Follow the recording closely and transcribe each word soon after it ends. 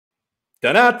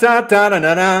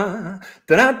Da-da-da-da-da-da-da,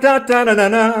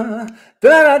 da-da-da-da-da-da-da,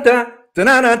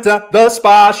 da-da-da-da-da-da-da, The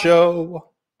Spa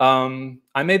Show.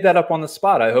 I made that up on the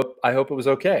spot. I hope it was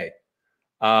okay.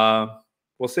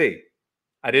 We'll see.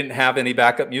 I didn't have any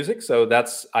backup music, so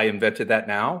I invented that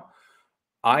now.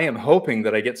 I am hoping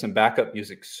that I get some backup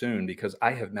music soon because I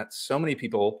have met so many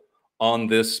people on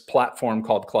this platform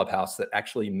called Clubhouse that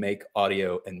actually make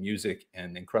audio and music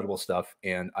and incredible stuff.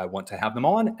 And I want to have them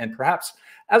on, and perhaps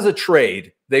as a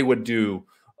trade, they would do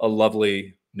a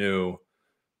lovely new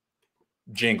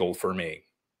jingle for me.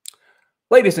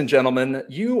 Ladies and gentlemen,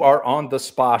 you are on The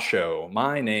Spa Show.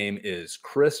 My name is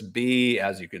Chris B.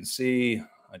 As you can see,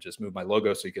 I just moved my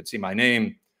logo so you can see my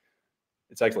name.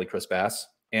 It's actually Chris Bass.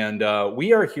 And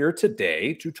we are here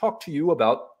today to talk to you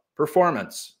about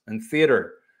performance and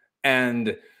theater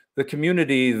and the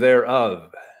community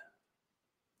thereof.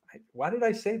 Why did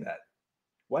I say that?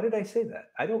 Why did I say that?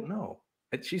 I don't know.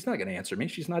 She's not going to answer me.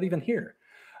 She's not even here.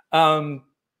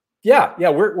 Yeah,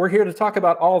 we're here to talk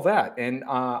about all that. And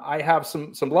I have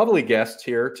some lovely guests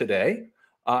here today.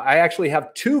 I actually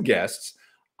have two guests.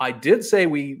 I did say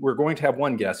we were going to have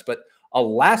one guest, but a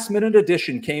last minute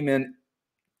addition came at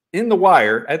the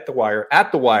wire,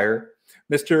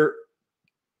 Mr.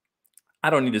 I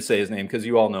don't need to say his name because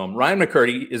you all know him. Ryan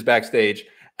McCurdy is backstage,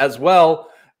 as well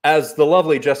as the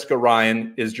lovely Jessica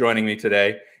Ryan is joining me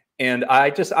today. And I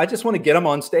just want to get him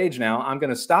on stage now. I'm going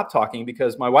to stop talking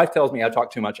because my wife tells me I talk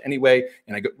too much anyway,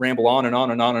 and I ramble on and on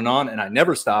and on and on, and I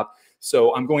never stop.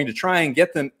 So I'm going to try and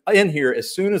get them in here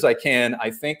as soon as I can.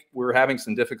 I think we're having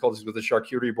some difficulties with the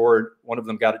charcuterie board. One of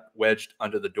them got wedged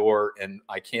under the door, and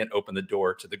I can't open the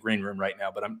door to the green room right now,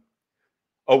 but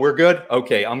oh, we're good?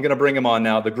 Okay, I'm going to bring him on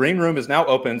now. The green room is now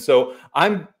open. So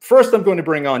first I'm going to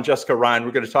bring on Jessica Ryan.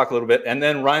 We're going to talk a little bit, and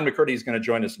then Ryan McCurdy is going to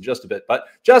join us in just a bit. But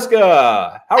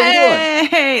Jessica, how are you doing?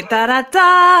 Hey, da-da-da.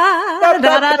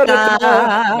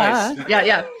 Nice.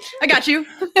 Yeah. I got you.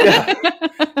 Yeah.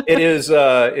 It is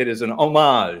an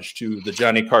homage to the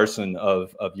Johnny Carson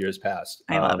of years past.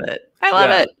 I love it. I love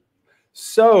it.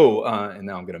 So, and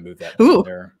now I'm going to move that down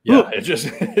there. Yeah,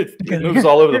 it moves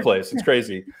all over the place. It's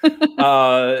crazy.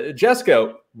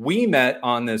 Jessica, we met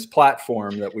on this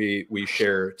platform that we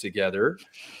share together,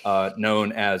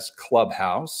 known as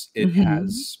Clubhouse. It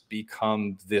has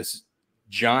become this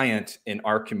giant in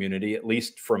our community, at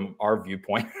least from our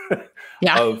viewpoint,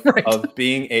 of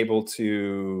being able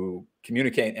to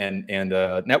communicate and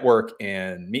network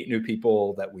and meet new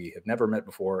people that we have never met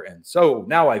before. And so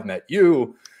now I've met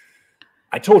you.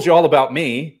 I told you all about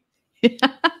me.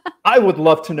 I would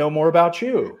love to know more about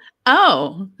you.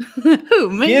 Oh, who?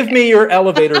 Me? Give me your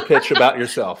elevator pitch about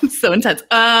yourself. So intense.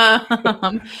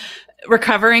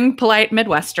 Recovering polite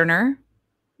Midwesterner.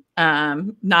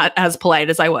 Not as polite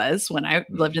as I was when I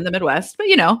lived in the Midwest, but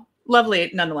lovely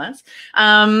nonetheless.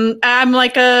 I'm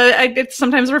like I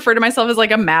sometimes refer to myself as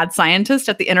like a mad scientist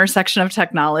at the intersection of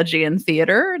technology and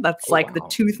theater. That's the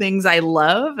two things I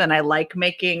love, and I like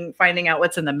finding out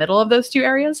what's in the middle of those two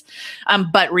areas.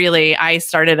 But really, I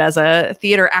started as a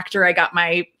theater actor. I got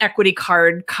my equity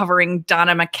card covering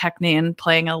Donna McKechnie and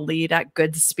playing a lead at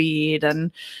Goodspeed,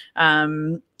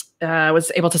 and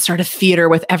was able to start a theater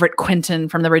with Everett Quinton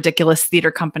from the Ridiculous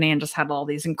Theater Company, and just had all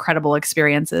these incredible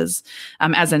experiences.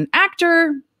 As an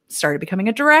actor, started becoming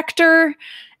a director,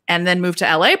 and then moved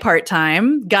to LA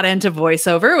part-time, got into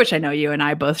voiceover, which I know you and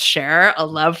I both share a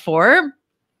love for,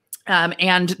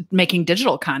 and making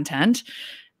digital content,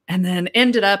 and then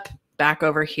ended up back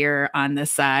over here on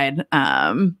this side,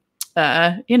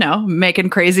 making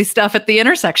crazy stuff at the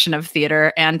intersection of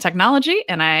theater and technology.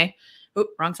 And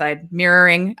wrong side.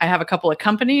 Mirroring. I have a couple of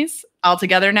companies all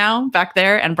together now back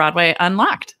there, and Broadway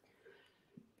Unlocked.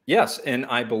 Yes, and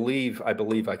I believe I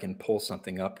can pull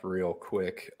something up real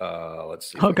quick.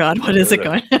 Let's see. Oh God, what is it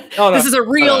going? Oh, this is a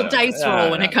real dice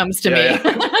roll when it comes to me.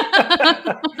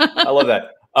 I love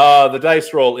that. The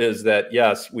dice roll is that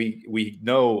yes, we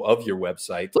know of your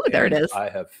website. Ooh, there it is. I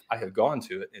have gone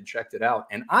to it and checked it out,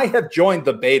 and I have joined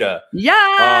the beta.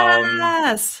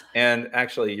 Yes. And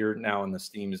actually, you're now in the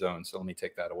Steam zone, so let me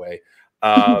take that away.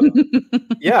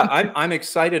 Yeah, I'm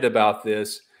excited about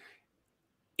this.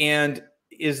 And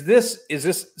is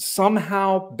this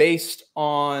somehow based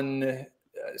on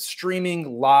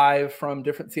streaming live from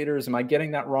different theaters? Am I getting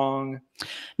that wrong?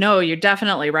 No, you're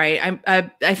definitely right.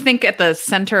 I think at the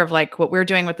center of like what we're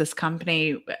doing with this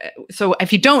company. So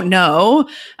if you don't know,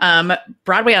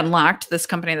 Broadway Unlocked, this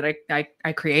company that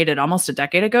I created almost a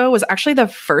decade ago, was actually the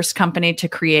first company to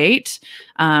create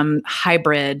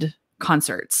hybrid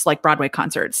concerts, like Broadway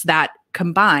concerts that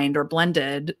combined or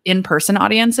blended in-person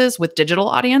audiences with digital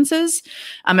audiences.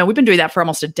 And we've been doing that for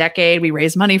almost a decade. We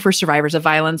raise money for survivors of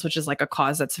violence, which is like a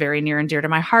cause that's very near and dear to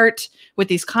my heart with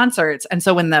these concerts. And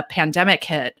so when the pandemic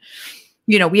hit,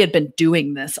 we had been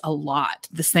doing this a lot,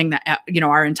 this thing that,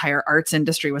 our entire arts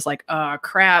industry was like, oh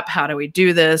crap, how do we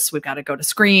do this? We've got to go to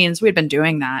screens. We'd been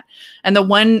doing that. And the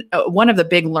one of the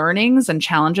big learnings and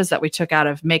challenges that we took out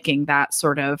of making that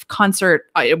sort of concert,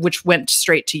 which went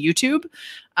straight to YouTube,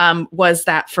 was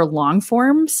that for long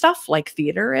form stuff like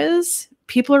theater is,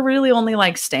 people are really only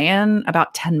like staying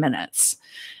about 10 minutes.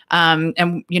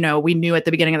 And, we knew at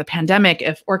the beginning of the pandemic,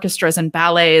 if orchestras and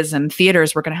ballets and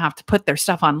theaters were going to have to put their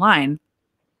stuff online,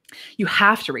 you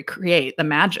have to recreate the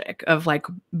magic of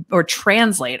or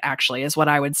translate, actually, is what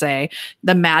I would say,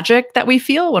 the magic that we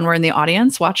feel when we're in the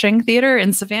audience watching theater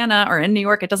in Savannah or in New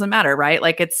York. It doesn't matter, right?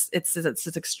 Like it's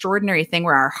this extraordinary thing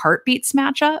where our heartbeats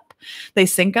match up, they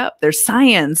sync up. There's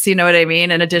science, you know what I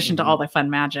mean? In addition to all the fun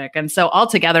magic. And so All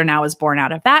Together now is born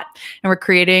out of that. And we're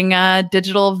creating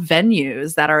digital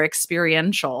venues that are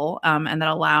experiential and that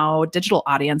allow digital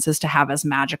audiences to have as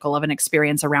magical of an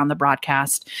experience around the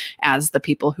broadcast as the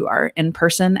people who are in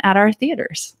person at our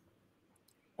theaters.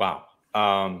 Wow.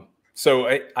 So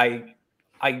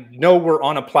I know we're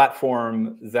on a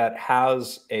platform that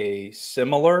has a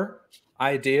similar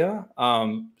idea.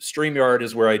 StreamYard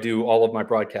is where I do all of my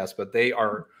broadcasts, but they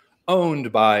are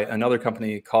owned by another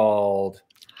company called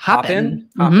Hopin.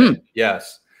 Hopin,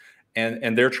 yes.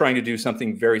 And they're trying to do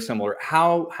something very similar.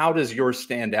 How does yours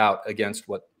stand out against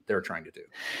what they're trying to do?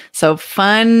 So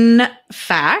fun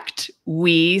fact,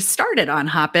 we started on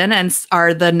Hopin and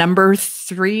are the number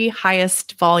 3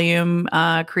 highest volume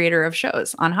creator of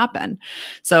shows on Hopin.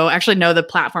 So actually know the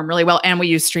platform really well. And we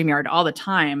use StreamYard all the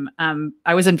time.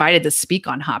 I was invited to speak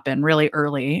on Hopin really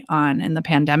early on in the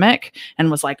pandemic and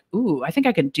was like, ooh, I think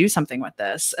I can do something with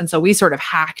this. And so we sort of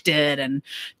hacked it and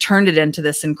turned it into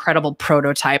this incredible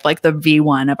prototype, like the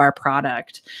V1 of our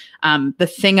product. The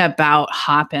thing about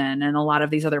Hopin and a lot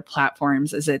of these other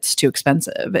platforms is it's too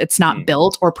expensive. It's not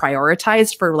built or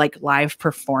prioritized for like live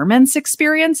performance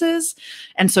experiences.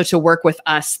 And so to work with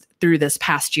us through this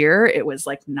past year, it was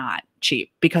like not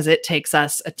cheap because it takes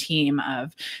us a team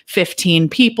of 15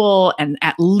 people and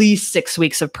at least 6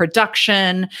 weeks of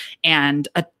production and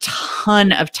a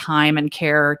ton of time and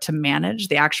care to manage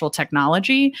the actual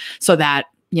technology so that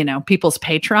people's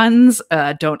patrons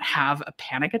don't have a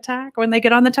panic attack when they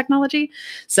get on the technology.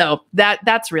 So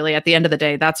that's really, at the end of the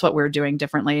day, that's what we're doing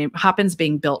differently. Hopin's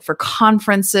being built for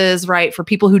conferences, right? For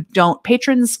people who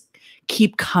patrons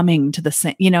keep coming to the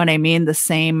same, you know what I mean? The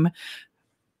same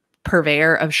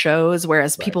purveyor of shows,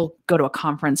 whereas people go to a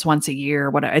conference once a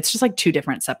year. It's just like 2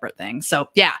 different separate things. So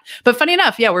yeah, but funny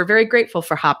enough, we're very grateful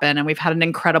for Hopin, and we've had an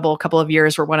incredible couple of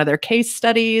years. We're one of their case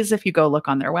studies. If you go look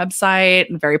on their website,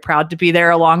 I'm very proud to be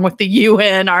there along with the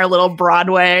UN, our little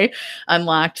Broadway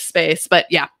unlocked space. But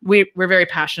yeah, we're very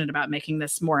passionate about making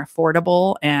this more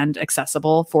affordable and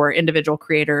accessible for individual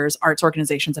creators, arts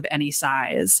organizations of any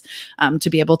size, to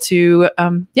be able to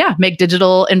make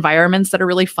digital environments that are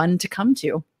really fun to come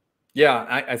to.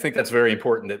 Yeah, I think that's very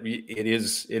important, that it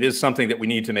is something that we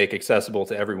need to make accessible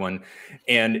to everyone.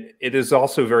 And it is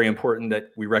also very important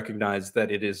that we recognize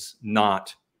that it is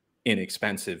not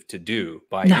inexpensive to do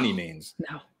by any means.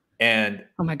 No. And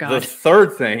oh my God. The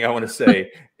third thing I want to say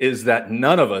is that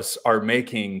none of us are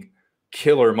making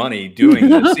killer money doing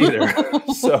this either.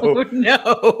 So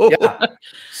no. Yeah.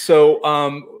 So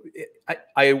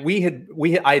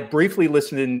I briefly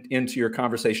listened into your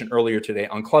conversation earlier today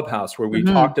on Clubhouse, where we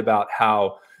talked about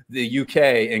how the UK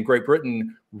and Great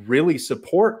Britain really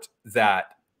support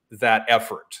that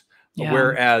effort. Yeah.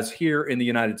 Whereas here in the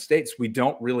United States, we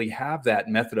don't really have that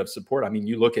method of support. I mean,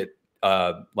 you look at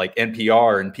like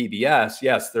NPR and PBS,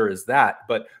 yes, there is that,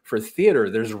 but for theater,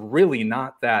 there's really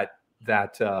not that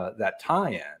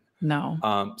tie-in.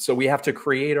 No. So we have to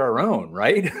create our own,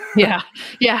 right? Yeah.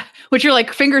 Which you're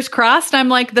like, fingers crossed, I'm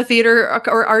like the theater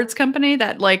or arts company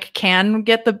that like can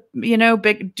get the,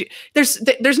 big, there's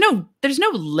no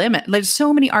limit. There's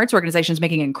so many arts organizations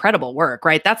making incredible work,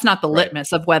 right? That's not the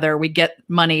litmus of whether we get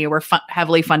money or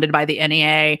heavily funded by the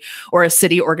NEA or a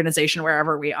city organization,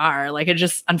 wherever we are. Like, it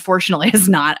just, unfortunately, is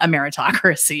not a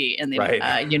meritocracy in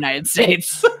the United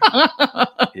States.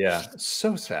 Yeah.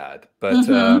 So sad. But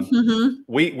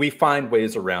we find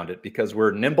ways around it because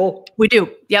we're nimble. We do.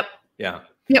 Yep. Yeah.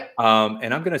 Yep.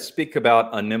 And I'm going to speak about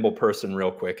a nimble person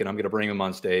real quick, and I'm going to bring him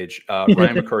on stage.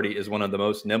 Ryan McCurdy is one of the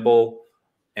most nimble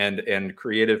and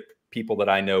creative people that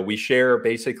I know. We share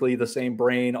basically the same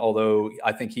brain, although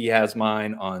I think he has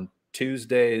mine on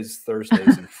Tuesdays,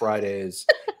 Thursdays, and Fridays,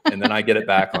 and then I get it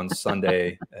back on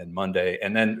Sunday and Monday,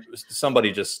 and then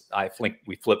somebody I think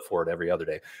we flip for it every other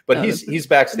day. But he's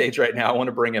backstage right now. I want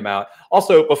to bring him out.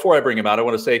 Also, before I bring him out, I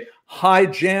want to say hi,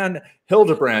 Jan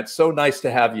Hildebrandt. So nice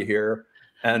to have you here.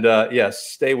 And yes,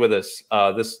 stay with us.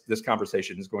 This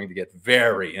conversation is going to get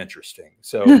very interesting.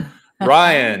 So,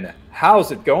 Ryan,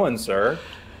 how's it going, sir?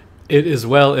 It is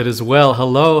well. It is well.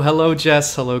 Hello,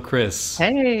 Jess. Hello, Chris.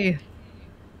 Hey.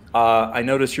 I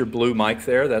notice your blue mic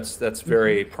there. That's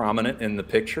very prominent in the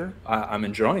picture. I'm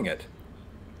enjoying it.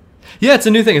 Yeah, it's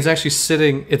a new thing. It's actually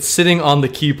sitting on the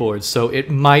keyboard, so it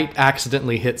might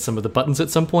accidentally hit some of the buttons at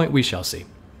some point. We shall see.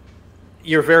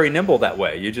 You're very nimble that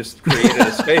way. You just created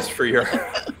a space for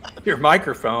your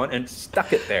microphone and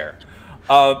stuck it there.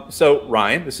 So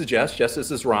Ryan, this is Jess. Jess,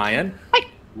 this is Ryan. Hi.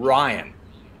 Ryan,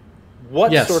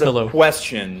 what sort of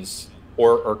questions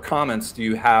or comments do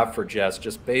you have for Jess,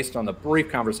 just based on the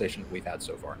brief conversation that we've had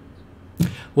so far?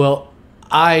 Well,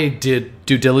 I did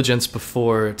due diligence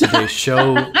before today's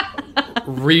show,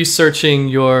 researching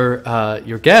your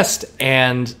guest,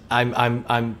 and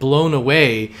I'm blown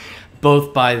away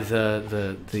both by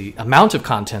the amount of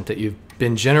content that you've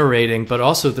been generating, but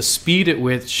also the speed at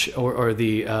which, or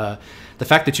the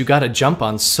fact that you got a jump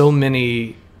on so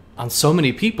many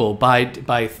people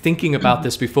by thinking about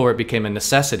this before it became a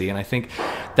necessity. And I think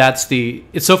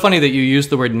it's so funny that you used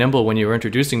the word nimble when you were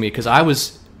introducing me, because I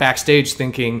was backstage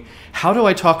thinking, how do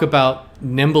I talk about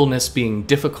nimbleness being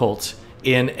difficult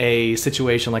in a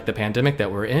situation like the pandemic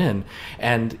that we're in?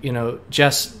 And,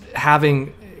 just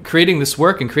creating this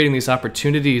work and creating these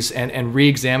opportunities and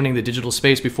re-examining the digital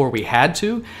space before we had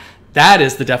to, that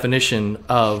is the definition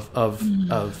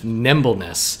of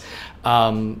nimbleness.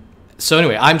 So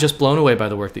anyway, I'm just blown away by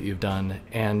the work that you've done.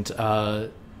 And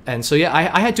so, yeah,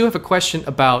 I do have a question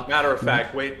about... Matter of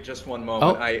fact, wait just one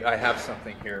moment. Oh. I have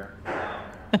something here.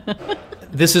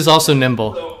 This is also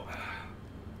nimble. So,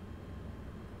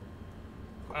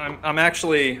 I'm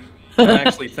actually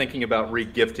thinking about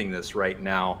re-gifting this right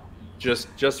now,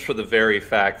 just for the very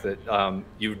fact that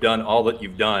you've done all that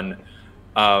you've done.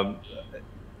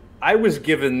 I was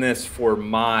given this for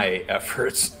my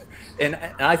efforts. And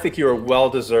I think you are well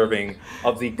deserving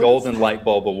of the Golden Light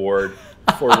Bulb Award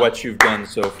for what you've done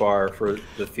so far for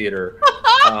the theater.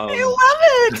 I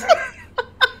love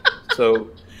it.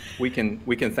 So we can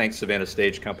thank Savannah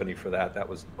Stage Company for that. That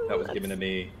was given to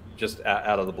me just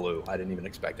out of the blue. I didn't even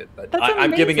expect it, but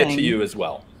I'm giving it to you as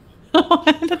well.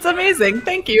 That's amazing.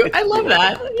 Thank you. I love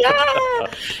that. Yeah.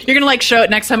 You're going to show it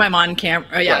next time I'm on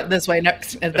camera. Yeah, right. This way.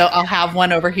 I'll have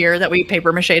one over here that we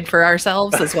paper mached for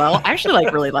ourselves as well. I actually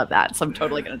really love that. So I'm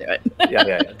totally going to do it.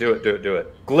 Yeah. Do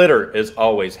it. Glitter is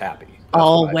always happy. That's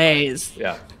always.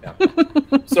 Yeah.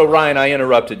 So Ryan, I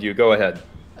interrupted you. Go ahead.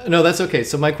 No, that's okay.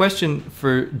 So my question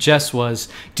for Jess was,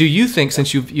 do you think,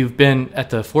 since you've been at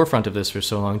the forefront of this for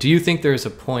so long, do you think there is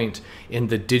a point in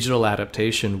the digital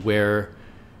adaptation where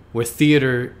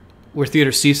theater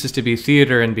ceases to be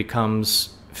theater and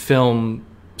becomes film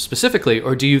specifically,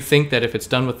 or do you think that if it's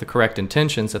done with the correct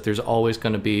intentions, that there's always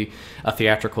going to be a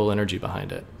theatrical energy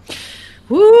behind it?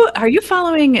 Ooh, are you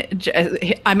following?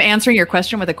 I'm answering your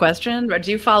question with a question, but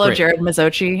do you follow Great. Jared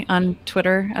Mazzochi on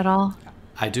Twitter at all?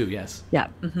 I do, yes. Yeah.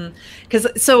 Because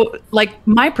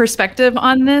my perspective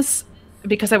on this,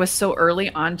 because I was so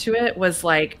early onto it, was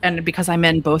and because I'm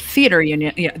in both theater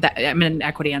union, I'm in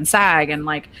Equity and SAG, and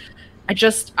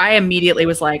I immediately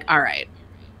was all right,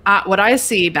 what I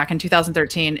see back in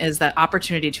 2013 is that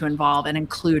opportunity to involve and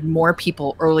include more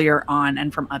people earlier on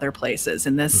and from other places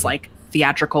in this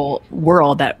theatrical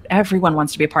world that everyone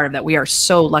wants to be a part of, that we are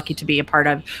so lucky to be a part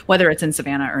of, whether it's in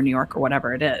Savannah or New York or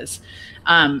whatever it is.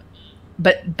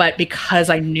 But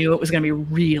because I knew it was going to be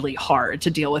really hard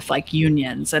to deal with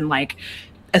unions and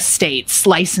estates,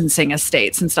 licensing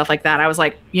estates and stuff like that, I was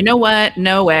like, you know what?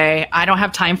 No way. I don't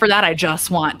have time for that. I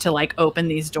just want to open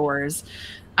these doors.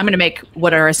 I'm going to make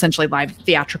what are essentially live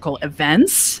theatrical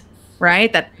events,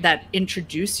 right? That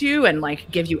introduce you and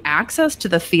give you access to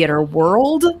the theater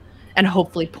world and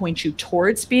hopefully point you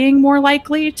towards being more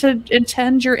likely to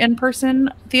attend your in-person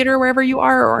theater wherever you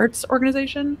are, or arts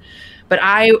organization. But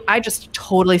I just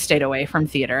totally stayed away from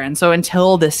theater. And so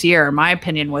until this year, my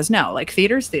opinion was no,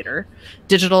 theater's theater,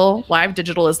 live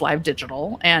digital is live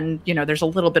digital. And, there's a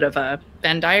little bit of a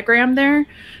Venn diagram there,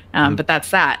 but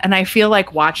that's that. And I feel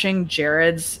like watching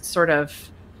Jared's sort of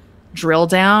drill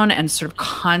down and sort of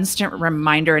constant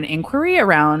reminder and inquiry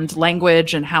around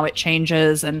language and how it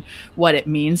changes and what it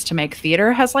means to make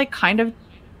theater has kind of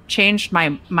changed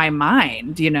my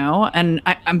mind, and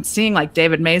I'm seeing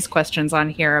David May's questions on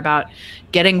here about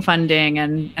getting funding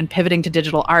and pivoting to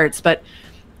digital arts, but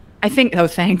I think, oh,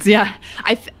 thanks. Yeah.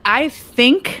 I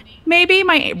think maybe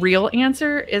my real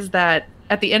answer is that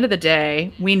at the end of the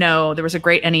day, we know there was a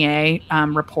great NEA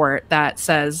report that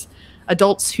says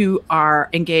adults who are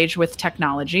engaged with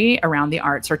technology around the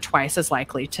arts are twice as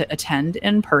likely to attend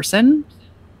in person.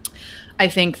 I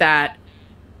think that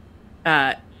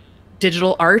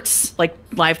digital arts, like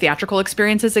live theatrical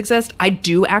experiences, exist. I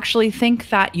do actually think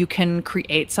that you can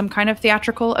create some kind of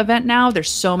theatrical event now.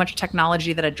 There's so much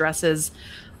technology that addresses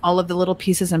all of the little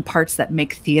pieces and parts that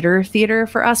make theater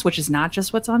for us, which is not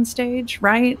just what's on stage,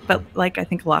 right? But like, I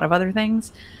think a lot of other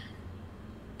things.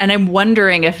 And I'm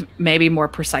wondering if maybe more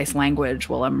precise language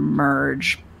will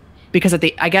emerge, because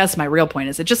I guess my real point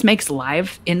is it just makes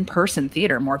live in-person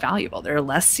theater more valuable. There are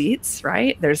less seats,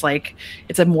 right?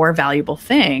 It's a more valuable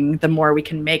thing the more we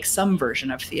can make some version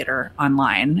of theater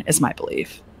online, is my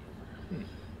belief.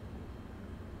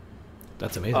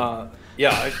 That's amazing.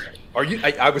 Yeah.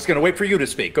 I was going to wait for you to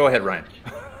speak. Go ahead, Ryan.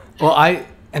 Well, I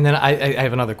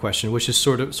have another question, which is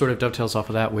sort of dovetails off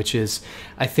of that, which is,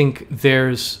 I think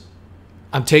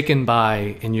I'm taken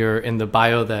by in the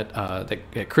bio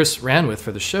that Chris ran with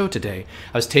for the show today.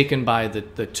 I was taken by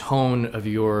the tone of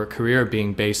your career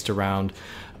being based around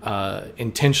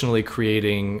intentionally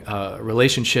creating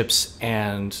relationships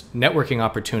and networking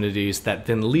opportunities that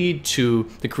then lead to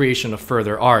the creation of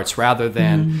further arts, rather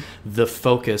than the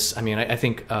focus. I mean, I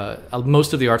think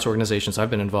most of the arts organizations I've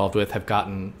been involved with have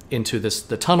gotten into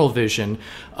the tunnel vision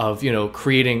of,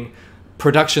 creating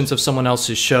productions of someone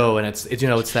else's show, and it's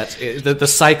the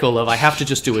cycle of I have to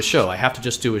just do a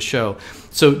show.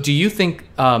 So do you think,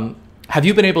 have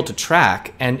you been able to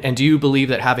track, and do you believe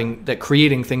that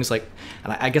creating things like,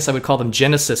 and I guess I would call them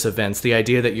Genesis events, the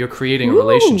idea that you're creating a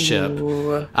relationship?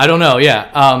 I don't know.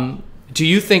 Yeah. Do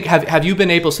you think, have you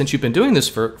been able, since you've been doing this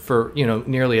for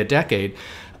nearly a decade,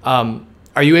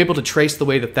 are you able to trace the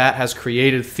way that has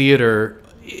created theater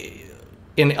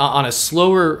on a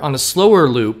slower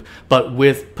loop, but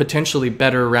with potentially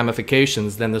better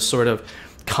ramifications than the sort of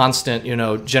constant,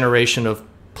 generation of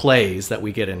plays that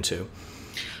we get into?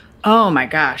 Oh my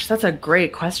gosh, that's a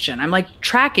great question. I'm like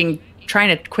trying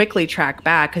to quickly track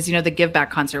back, because the Give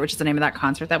Back concert, which is the name of that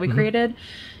concert that we created,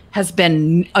 has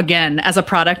been, again, as a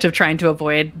product of trying to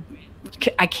avoid,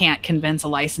 I can't convince a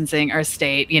licensing or a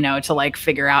state, to like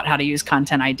figure out how to use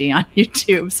Content ID on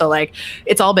YouTube. So like,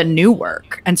 it's all been new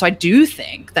work. And so I do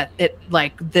think that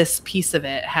this piece of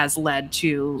it has led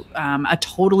to a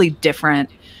totally different,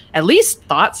 at least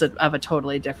thoughts of a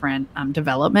totally different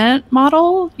development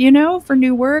model, for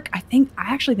new work. I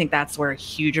actually think that's where a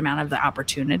huge amount of the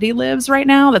opportunity lives right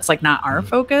now. That's like not our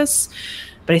focus.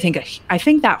 But I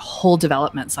think that whole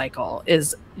development cycle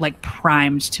is like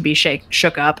primed to be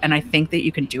shook up. And I think that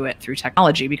you can do it through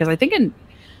technology, because I think in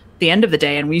the end of the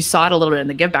day, and we saw it a little bit in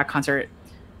the Give Back concert,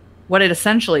 what it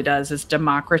essentially does is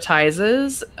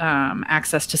democratizes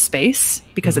access to space,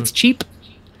 because it's cheap.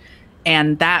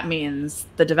 And that means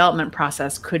the development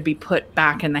process could be put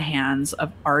back in the hands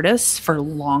of artists for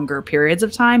longer periods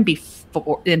of time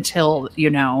until,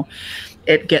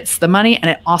 it gets the money.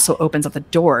 And it also opens up the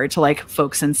door to like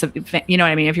folks in, you know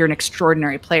what I mean? If you're an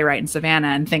extraordinary playwright in Savannah,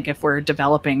 and think if we're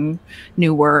developing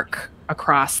new work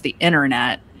across the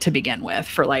internet to begin with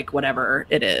for like whatever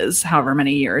it is, however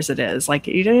many years it is, like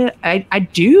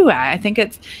I think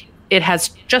it has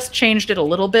just changed it a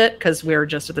little bit, because we're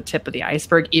just at the tip of the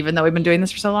iceberg, even though we've been doing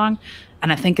this for so long.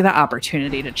 And I think the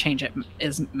opportunity to change it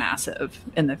is massive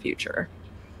in the future.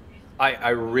 I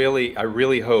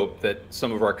really hope that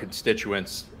some of our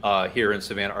constituents here in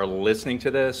Savannah are listening to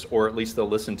this, or at least they'll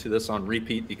listen to this on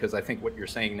repeat, because I think what you're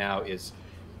saying now is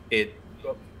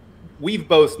we've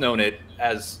both known it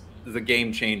as the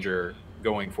game changer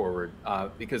going forward,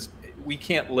 because we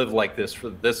can't live like this for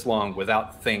this long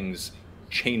without things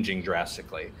changing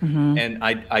drastically. And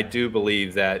I do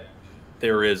believe that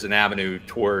there is an avenue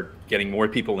toward getting more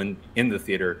people in the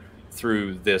theater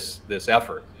through this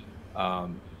effort.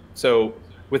 So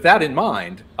with that in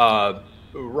mind,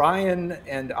 Ryan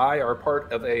and I are part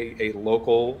of a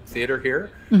local theater here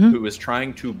who is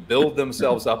trying to build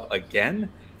themselves up again.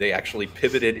 They actually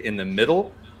pivoted in the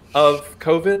middle of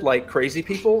COVID like crazy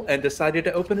people and decided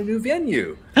to open a new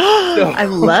venue. I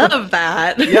love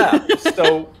that. Yeah.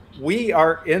 So we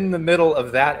are in the middle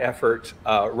of that effort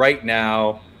right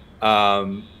now.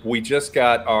 We just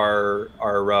got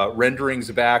our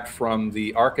renderings back from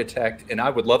the architect, and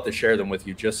I would love to share them with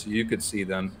you just so you could see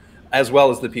them, as well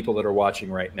as the people that are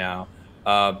watching right now.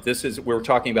 We're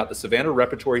talking about the Savannah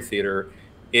Repertory Theater.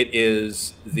 It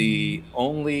is the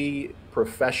only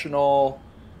professional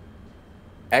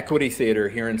equity theater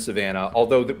here in Savannah,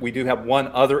 although we do have one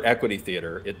other equity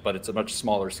theater, but it's a much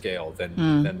smaller scale than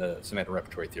the Savannah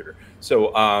Repertory Theater.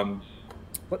 So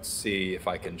let's see if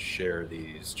I can share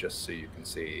these just so you can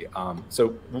see. So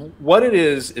what it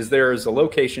is there is a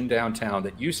location downtown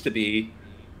that used to be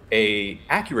a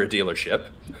Acura dealership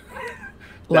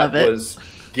that was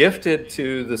gifted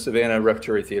to the Savannah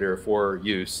Repertory Theater for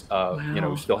use. You know,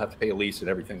 we still have to pay a lease and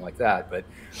everything like that, but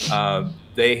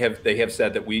they have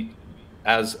said that we,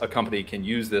 as a company, can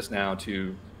use this now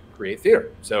to create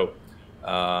theater. So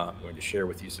I'm going to share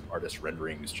with you some artist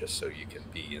renderings just so you can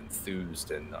be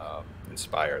enthused and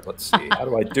inspired. Let's see, how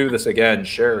do I do this again?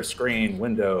 Share screen,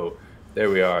 window. There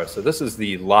we are. So this is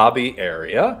the lobby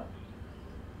area.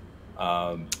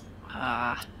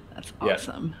 That's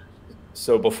awesome. Yeah.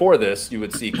 So before this, you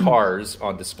would see cars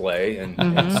on display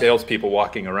and salespeople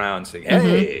walking around saying,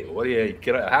 "Hey, what do you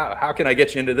get? How can I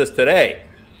get you into this today?"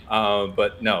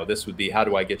 But no, this would be, how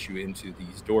do I get you into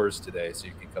these doors today so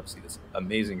you can come see this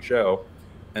amazing show?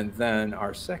 And then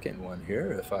our second one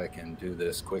here, if I can do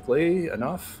this quickly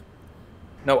enough.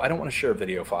 No, I don't want to share a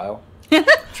video file.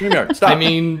 StreamYard, stop. I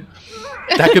mean,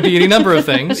 that could be any number of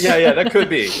things. Yeah, that could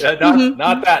be.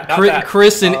 Not that.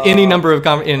 Chris in any number of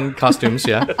in costumes,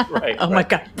 yeah. Right. Oh my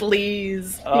God,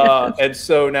 please. And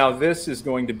so now this is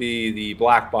going to be the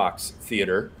Black Box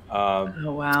Theater.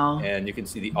 Oh, wow. And you can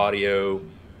see the audio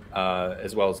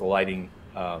as well as the lighting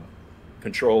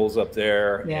controls up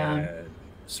there and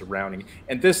surrounding.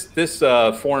 And this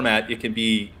format, it can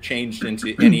be changed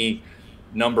into any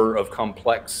number of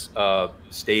complex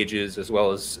stages as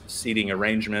well as seating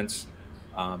arrangements.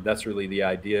 That's really the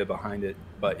idea behind it.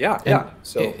 But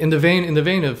so in the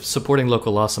vein of supporting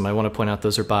local awesome, I want to point out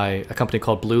those are by a company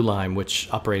called Blue Lime, which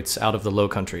operates out of the Low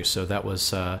Country. So that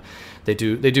was they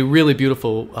do really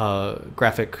beautiful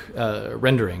graphic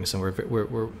renderings, and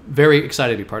we're very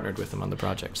excited to be partnered with them on the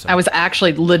project. So I was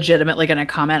actually legitimately going to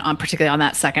comment on, particularly on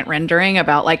that second rendering,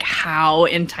 about like how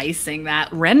enticing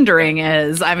that rendering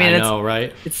is. I mean,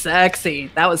 right? It's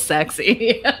sexy. That was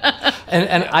sexy.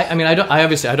 and I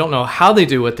obviously don't know how they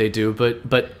do what they do,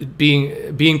 but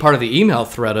being part of the email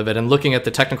thread of it and looking at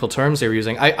the technical terms they were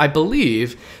using, I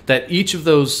believe that each of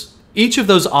those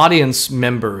audience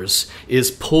members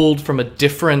is pulled from a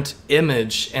different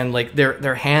image, and like they're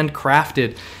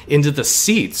handcrafted into the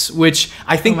seats, which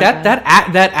I think that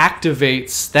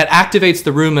activates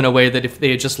the room in a way that if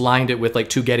they had just lined it with like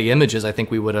two Getty images, I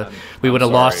think we would have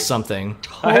lost something.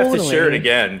 I have to share it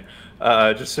again.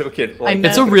 Just so it can. Like,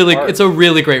 it's a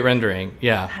really great rendering.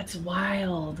 Yeah, that's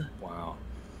wild. Wow.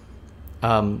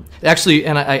 Actually,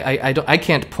 and I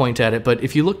can't point at it, but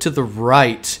if you look to the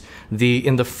right,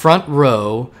 in the front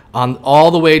row, on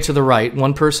all the way to the right,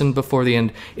 one person before the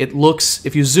end, it looks,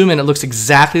 if you zoom in, it looks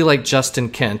exactly like Justin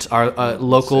Kent, our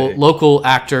local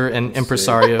actor and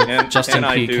impresario, Justin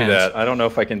P. Kent. That? I don't know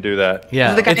if I can do that. Is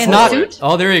Yeah, the guy it's in not. the suit?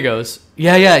 Oh, there he goes.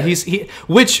 Yeah.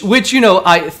 Which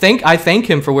I thank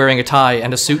him for wearing a tie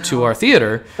and a suit to our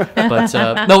theater. But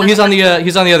no, he's on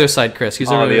the other side, Chris.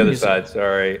 He's on the other side.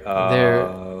 Sorry. There.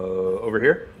 Over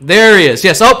here. There he is.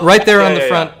 Yes. Oh, right there on the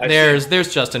front.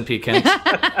 There's Justin P. Kent.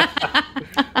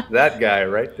 That guy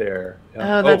right there.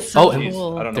 Oh, that's so geez.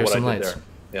 cool. I don't know There's what some I did lights. there.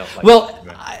 Yeah, Well,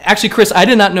 actually, Chris, I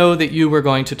did not know that you were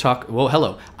going to talk. Well,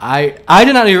 hello. I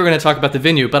did not know you were going to talk about the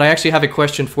venue, but I actually have a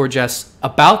question for Jess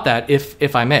about that,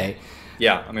 if I may.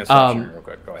 Yeah, I'm going to stop sharing real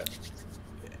quick. Go ahead.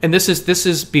 And this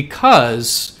is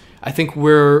because I think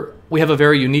we have a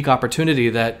very unique opportunity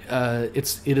that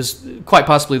it is quite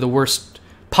possibly the worst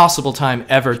possible time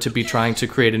ever to be trying to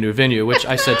create a new venue, which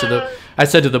I said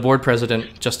to the board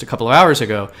president just a couple of hours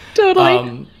ago.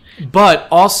 Totally. But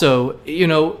also,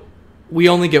 we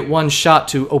only get one shot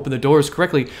to open the doors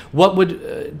correctly. What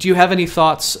do you have any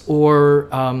thoughts or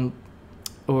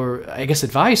I guess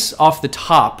advice off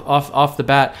the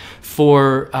bat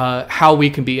for how we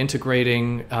can be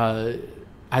integrating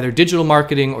either digital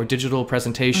marketing or digital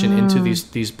presentation into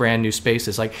these brand new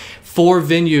spaces, like for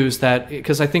venues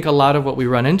because I think a lot of what we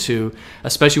run into,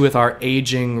 especially with our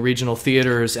aging regional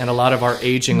theaters and a lot of our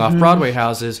aging off-Broadway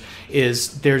houses,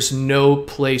 is there's no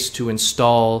place to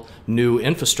install new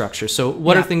infrastructure. So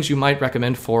what are things you might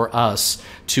recommend for us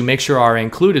to make sure are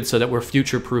included so that we're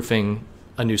future-proofing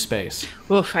a new space?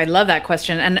 Oof, I love that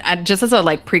question. And just as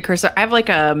a precursor, I have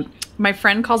my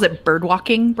friend calls it bird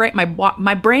walking, right?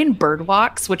 My brain bird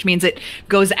walks, which means it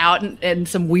goes out in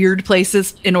some weird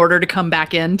places in order to come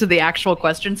back into the actual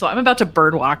question. So I'm about to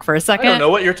bird walk for a second. I don't know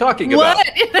what you're talking about.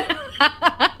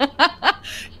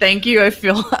 Thank you. I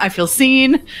feel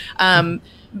seen.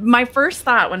 my first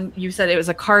thought when you said it was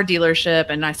a car dealership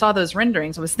and I saw those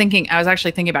renderings, I was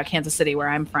actually thinking about Kansas City, where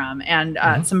I'm from, and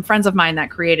some friends of mine that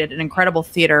created an incredible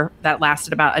theater that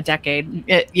lasted about a decade.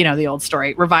 The old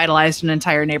story, revitalized an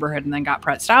entire neighborhood and then got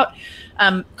pressed out,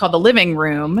 called The Living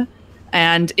Room.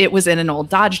 And it was in an old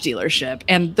Dodge dealership.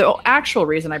 And the actual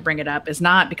reason I bring it up is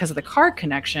not because of the car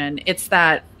connection. It's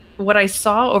that what I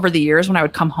saw over the years when I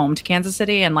would come home to Kansas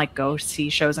City and like go see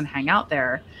shows and hang out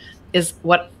there is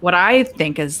what I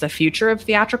think is the future of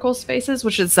theatrical spaces,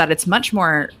 which is that it's much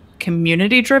more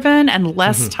community driven and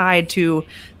less tied to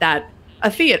that. A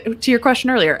theater, to your question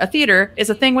earlier, a theater is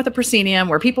a thing with a proscenium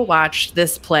where people watch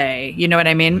this play. You know what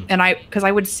I mean? And because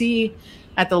I would see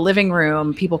at the Living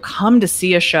Room, people come to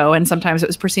see a show, and sometimes it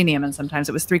was proscenium, and sometimes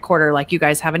it was 3/4, like you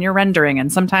guys have in your rendering,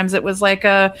 and sometimes it was like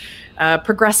a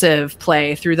progressive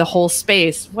play through the whole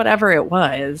space, whatever it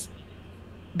was.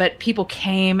 But people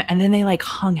came and then they like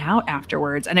hung out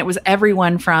afterwards. And it was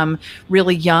everyone from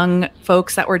really young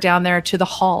folks that were down there to the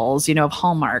halls, of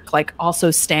Hallmark, like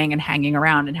also staying and hanging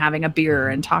around and having a beer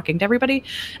and talking to everybody.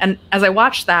 And as I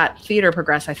watched that theater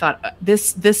progress, I thought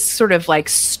this sort of like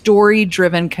story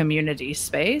driven community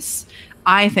space,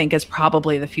 I think, is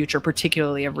probably the future,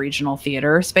 particularly of regional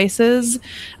theater spaces.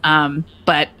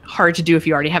 But hard to do if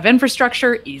you already have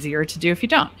infrastructure, easier to do if you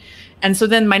don't. And so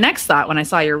then my next thought when I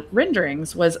saw your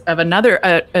renderings was of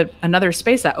another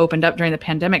space that opened up during the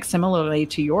pandemic, similarly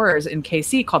to yours in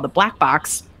KC, called the Black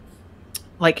Box.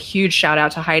 Like, huge shout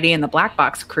out to Heidi and the Black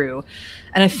Box crew.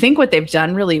 And I think what they've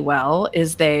done really well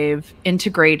is they've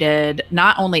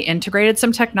not only integrated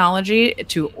some technology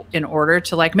in order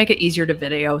to like make it easier to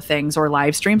video things or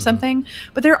live stream something,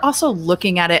 but they're also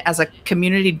looking at it as a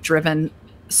community driven,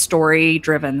 story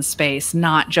driven space,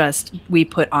 not just we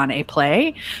put on a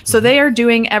play. So they are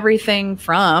doing everything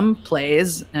from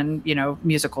plays and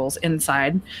musicals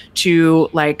inside to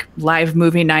like live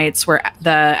movie nights where the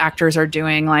actors are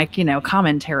doing like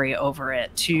commentary over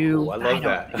it to I love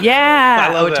that. Yeah.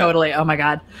 I love that. Totally. Oh my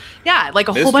god. Yeah, like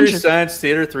a Mystery whole bunch of Science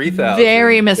Theater 3000.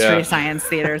 Very Mystery Science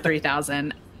Theater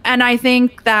 3000. And I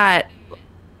think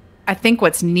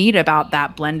what's neat about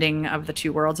that blending of the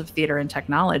two worlds of theater and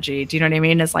technology, do you know what I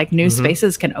mean? Is like new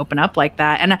spaces can open up like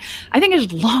that. And I think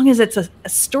as long as it's a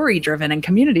story driven and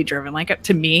community driven, like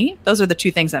to me, those are the two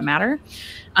things that matter.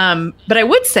 But I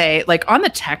would say, like on the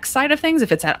tech side of things,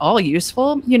 if it's at all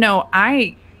useful,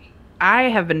 I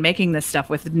have been making this stuff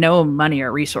with no money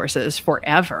or resources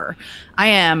forever. I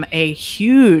am a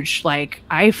huge like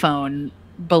iPhone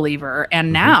believer.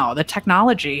 And now the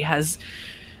technology has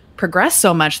progressed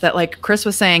so much that, like Chris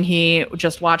was saying, he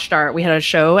just watched we had a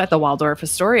show at the Waldorf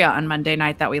Astoria on Monday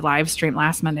night that we live streamed with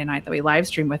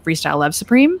Freestyle Love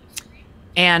Supreme.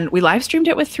 And we live streamed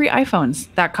it with 3 iPhones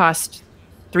that cost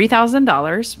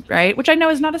 $3,000, right? Which I know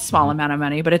is not a small amount of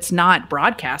money, but it's not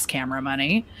broadcast camera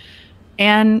money.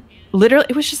 And literally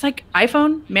it was just like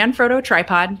iPhone, Manfrotto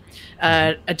tripod,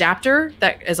 adapter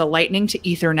that is a Lightning to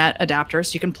Ethernet adapter.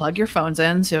 So you can plug your phones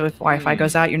in. So if Wi-Fi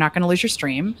goes out, you're not going to lose your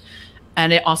stream.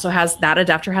 And it also that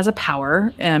adapter has a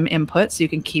power input, so you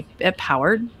can keep it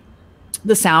powered.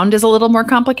 The sound is a little more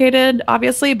complicated,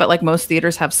 obviously, but like most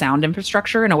theaters have sound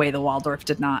infrastructure in a way the Waldorf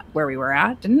did not, where we were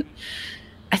at, didn't.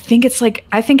 I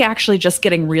think actually just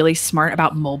getting really smart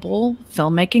about mobile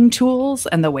filmmaking tools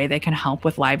and the way they can help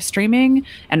with live streaming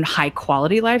and high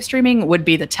quality live streaming would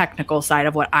be the technical side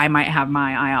of what I might have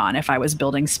my eye on if I was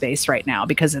building space right now,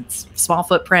 because it's small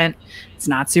footprint, it's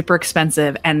not super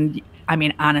expensive, and I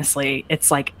mean, honestly,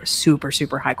 it's like super,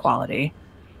 super high quality.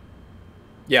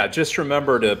 Yeah, just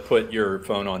remember to put your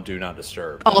phone on Do Not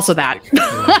Disturb. Also that.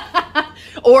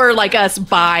 Or like us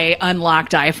buy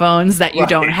unlocked iPhones that you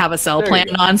don't have a cell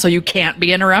plan on, so you can't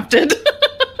be interrupted.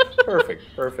 Perfect.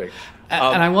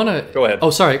 And I want to go ahead.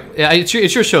 Oh, sorry. Yeah, it's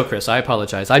your show, Chris. I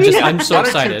apologize. I'm so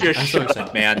excited. I'm so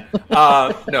excited, man.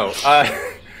 No,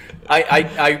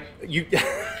 you.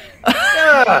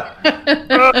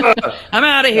 I'm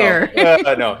out of here.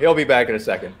 No, he'll be back in a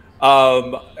second.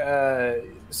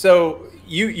 So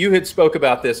you had spoke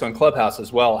about this on Clubhouse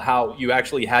as well, how you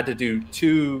actually had to do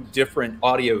 2 different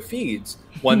audio feeds,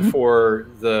 one for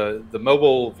the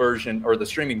mobile version or the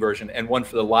streaming version, and one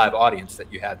for the live audience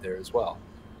that you had there as well.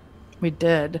 We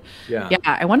did. Yeah.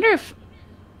 I wonder if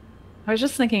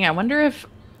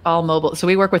All Mobile. So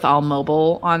we work with All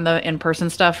Mobile on the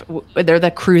in-person stuff. They're the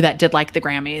crew that did like the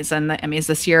Grammys and the Emmys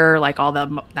this year, like all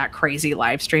that crazy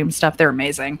live stream stuff. They're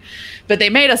amazing. But they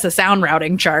made us a sound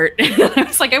routing chart. I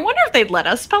was like, I wonder if they'd let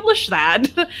us publish that.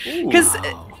 Because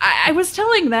I was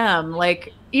telling them,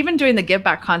 like, even doing the Give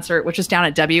Back concert, which is down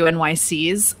at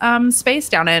WNYC's space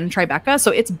down in Tribeca.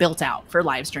 So it's built out for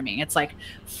live streaming. It's like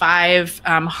 5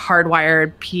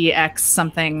 hardwired PX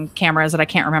something cameras that I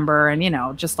can't remember. And, you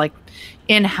know, just like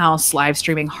in-house live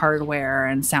streaming hardware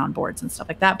and soundboards and stuff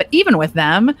like that. But even with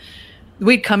them,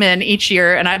 we'd come in each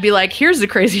year and I'd be like, here's the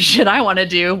crazy shit I want to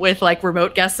do with like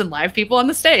remote guests and live people on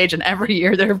the stage. And every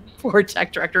year their poor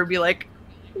tech director would be like,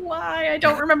 why? I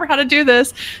don't remember how to do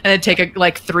this. And it'd take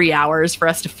like 3 hours for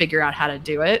us to figure out how to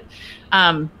do it.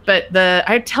 But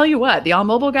I tell you what, the All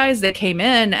Mobile guys, they came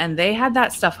in and they had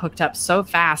that stuff hooked up so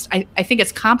fast. I think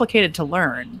it's complicated to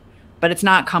learn, but it's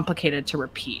not complicated to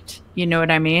repeat. You know what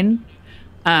I mean?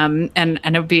 And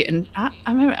it would be, and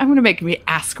I'm going to make me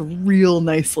ask real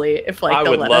nicely if like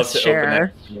they'll let us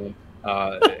share.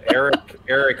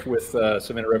 Eric with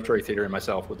Savannah Repertory Theater and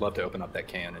myself would love to open up that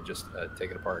can and just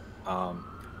take it apart.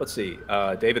 Let's see.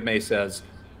 David May says,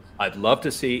 I'd love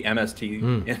to see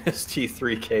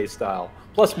MST3K style,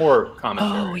 plus more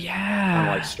commentary. Oh, yeah. Kind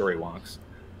of like story wonks.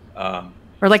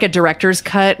 Or like a director's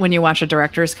cut, when you watch a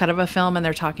director's cut of a film and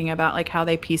they're talking about like how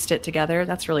they pieced it together.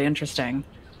 That's really interesting.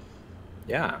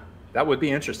 Yeah, that would be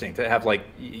interesting to have. Like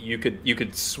you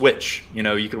could switch, you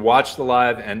know, you could watch the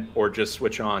live or just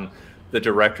switch on the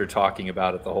director talking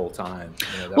about it the whole time.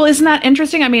 You know, well, isn't that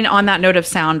interesting? I mean, on that note of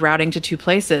sound routing to 2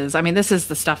 places, I mean, this is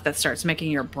the stuff that starts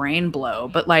making your brain blow.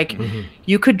 But like,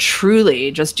 you could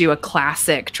truly just do a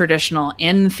classic, traditional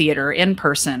in-theater,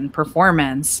 in-person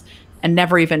performance and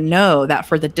never even know that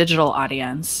for the digital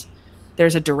audience,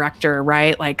 there's a director,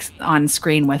 right? Like on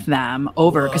screen with them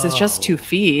over, because it's just 2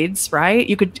 feeds, right?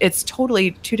 It's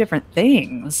totally 2 different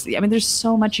things. I mean, there's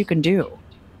so much you can do.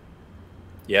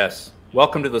 Yes.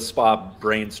 Welcome to the spa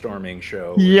brainstorming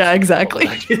show. Yeah, exactly.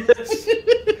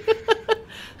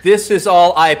 This is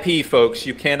all IP, folks.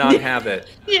 You cannot have it.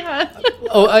 Yeah.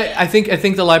 I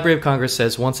think the Library of Congress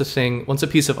says once a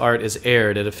piece of art is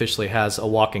aired, it officially has a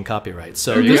walking copyright.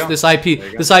 So this IP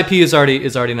is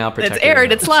already now protected. It's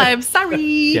aired. It's live. Sorry.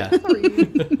 Yeah. Sorry.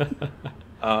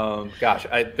 Gosh,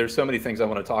 there's so many things I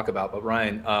want to talk about. But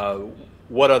Ryan,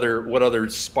 what other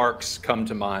sparks come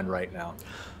to mind right now?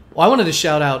 Well, I wanted to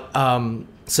shout out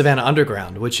Savannah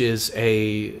Underground, which is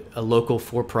a local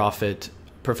for-profit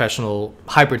professional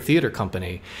hybrid theater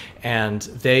company, and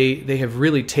they have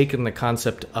really taken the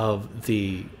concept of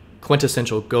the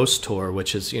quintessential ghost tour,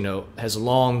 which is, you know, has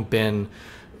long been,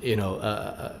 you know,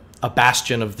 a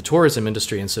bastion of the tourism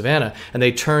industry in Savannah, and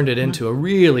they turned it into a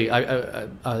really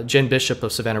Jen Bishop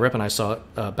of Savannah Rip and I saw it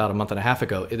about a month and a half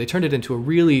ago. They turned it into a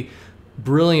really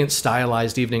brilliant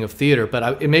stylized evening of theater.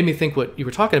 But it made me think what you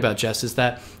were talking about, Jess, is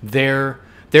that their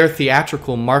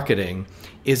theatrical marketing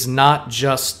is not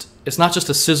just a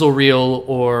sizzle reel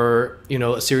or, you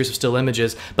know, a series of still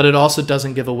images, but it also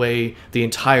doesn't give away the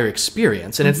entire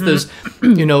experience. And it's those,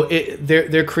 you know,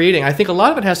 they're creating, I think a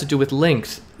lot of it has to do with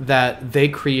length, that they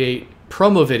create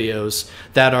promo videos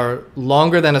that are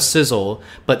longer than a sizzle,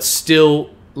 but still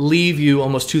leave you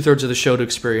almost 2/3 of the show to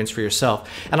experience for yourself.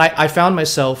 And I found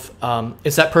myself,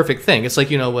 it's that perfect thing. It's like,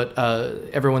 you know, what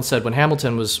everyone said when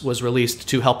Hamilton was released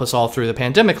to help us all through the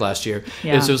pandemic last year.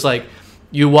 Yeah. It was like,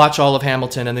 you watch all of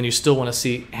Hamilton and then you still want to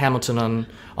see Hamilton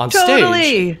on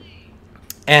stage.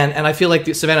 And I feel like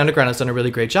the Savannah Underground has done a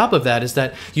really great job of that, is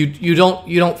that you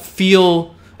don't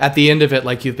feel at the end of it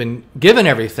like you've been given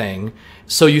everything,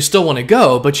 so you still want to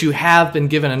go, but you have been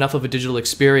given enough of a digital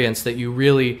experience that you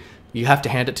have to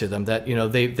hand it to them, that, you know,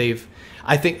 they've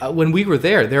I think when we were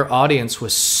there, their audience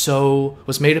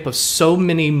was made up of so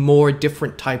many more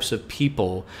different types of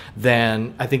people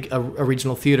than I think a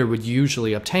regional theater would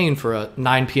usually obtain for a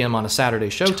 9 p.m. on a Saturday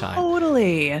showtime.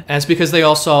 Totally. And it's because they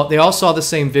all saw the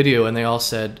same video, and they all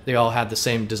said they all had the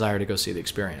same desire to go see the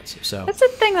experience. So that's the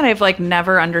thing that I've like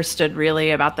never understood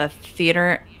really about the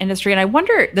theater industry. And I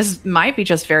wonder, this might be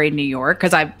just very New York,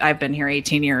 because I've been here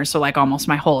 18 years, so like almost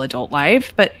my whole adult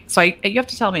life. But so you have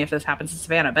to tell me if this happens in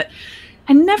Savannah. But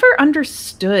I never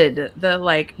understood the,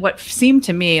 like, what seemed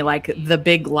to me like the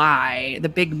big lie, the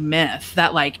big myth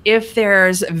that, like, if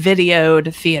there's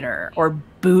videoed theater or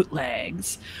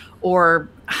bootlegs or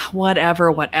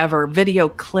whatever video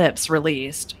clips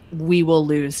released, we will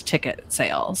lose ticket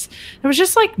sales. It was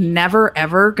just like never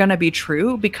ever gonna be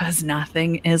true, because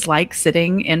nothing is like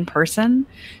sitting in person.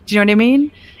 Do you know what I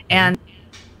mean? And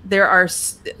there are,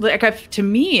 like, to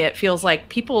me, it feels like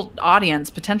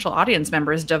potential audience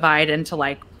members divide into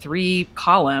like 3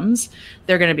 columns.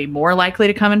 They're going to be more likely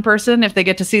to come in person if they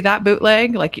get to see that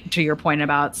bootleg, like to your point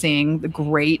about seeing the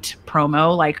great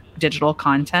promo, like digital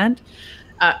content.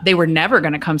 They were never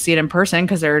going to come see it in person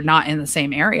because they're not in the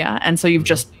same area. And so you've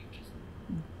just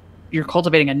you're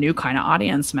cultivating a new kind of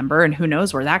audience member, and who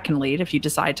knows where that can lead if you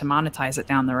decide to monetize it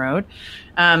down the road.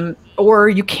 Or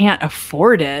you can't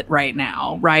afford it right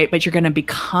now, right? But you're going to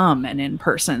become an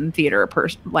in-person theater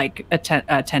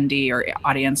attendee or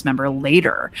audience member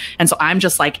later. And so I'm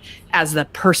just like, as the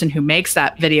person who makes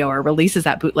that video or releases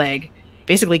that bootleg,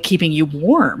 basically keeping you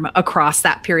warm across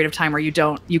that period of time where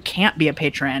you can't be a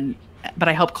patron, but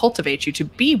I help cultivate you to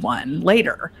be one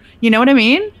later. You know what I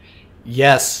mean?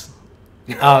 Yes.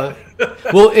 Well,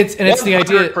 it's the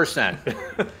idea.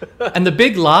 100%. And the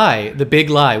big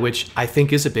lie, which I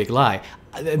think is a big lie.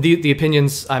 The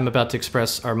opinions I'm about to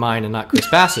express are mine and not Chris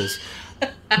Bass's.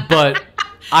 But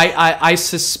I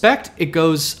suspect it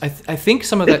goes. I think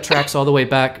some of that tracks all the way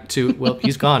back to. Well,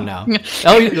 he's gone now.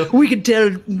 We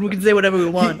can say whatever we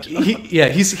want.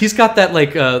 He's got that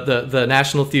like the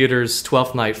National Theater's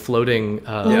 12th Night floating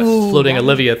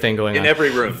Olivia thing going on in every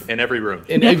room.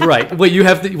 Right. Wait, you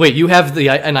have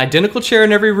an identical chair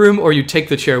in every room, or you take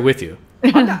the chair with you?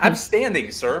 I'm standing,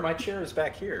 sir. My chair is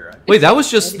back here. Wait, that was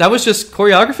just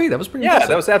choreography. That was pretty. Yeah, impressive.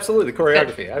 that was absolutely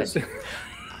choreography.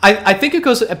 I think it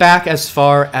goes back as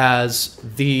far as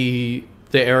the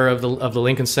era of the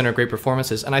Lincoln Center great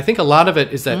performances, and I think a lot of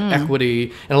it is that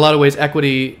equity, in a lot of ways,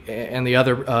 equity and the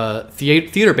other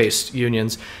theater-based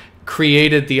unions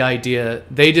created the idea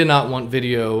they did not want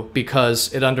video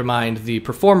because it undermined the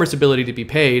performer's ability to be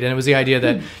paid, and it was the idea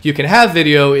that you can have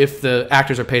video if the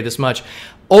actors are paid this much.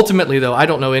 Ultimately, though, I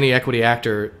don't know any equity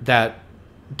actor that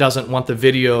doesn't want the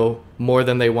video more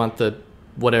than they want the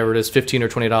whatever it is, $15 or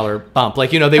 $20 bump.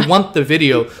 Like, they want the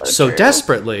video so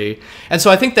desperately. And so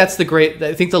I think I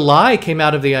think the lie came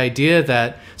out of the idea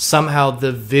that somehow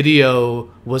the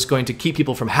video was going to keep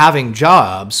people from having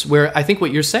jobs, where I think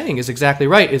what you're saying is exactly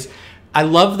right. I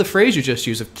love the phrase you just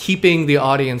used of keeping the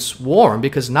audience warm,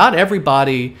 because not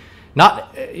everybody,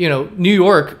 New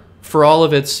York, for all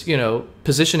of its,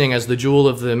 positioning as the jewel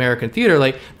of the American theater,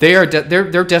 like they're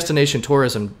destination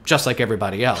tourism just like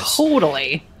everybody else.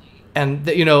 Totally. And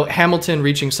Hamilton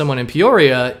reaching someone in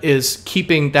Peoria is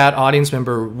keeping that audience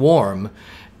member warm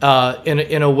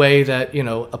in a way that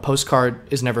a postcard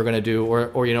is never going to do,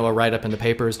 or a write up in the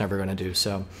paper is never going to do.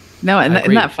 So no, and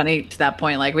isn't that funny to that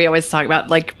point? Like we always talk about,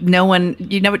 like no one,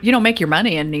 you don't make your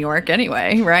money in New York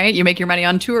anyway, right? You make your money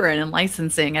on tour and in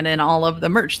licensing and in all of the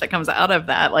merch that comes out of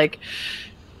that. Like,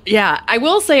 yeah, I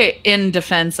will say in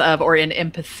defense of, or in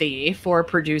empathy for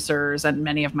producers and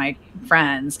many of my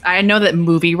friends, I know that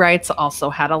movie rights also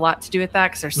had a lot to do with that,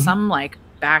 because there's some like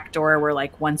backdoor where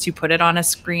like once you put it on a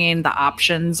screen, the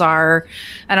options are,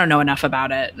 I don't know enough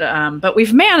about it, but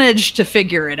we've managed to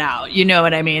figure it out, you know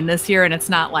what I mean, this year, and it's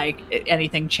not like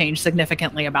anything changed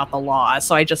significantly about the law.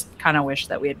 So I just kind of wish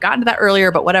that we had gotten to that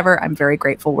earlier, but whatever, I'm very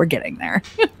grateful we're getting there.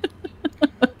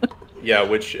 Yeah,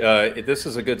 which this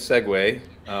is a good segue,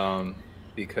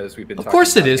 because we've been talking Of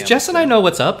course it about is. Hamilton. Jess and I know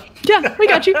what's up. Yeah, we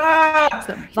got you.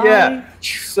 Yeah.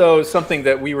 So something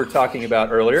that we were talking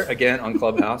about earlier, again on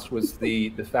Clubhouse, was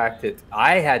the fact that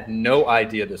I had no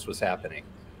idea this was happening.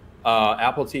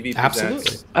 Apple TV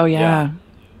presents. Absolutely. Oh yeah.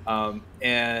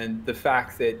 And the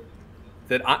fact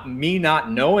that me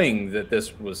not knowing that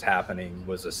this was happening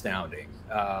was astounding.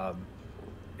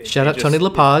 Shout out Tony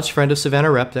LePage, friend of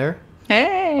Savannah Rep there.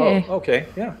 Hey. Oh, okay.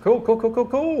 Yeah.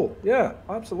 Cool. Yeah,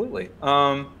 absolutely.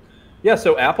 Yeah.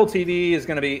 So Apple TV is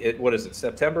going to be, what is it?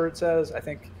 September, it says, I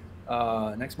think,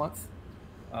 next month.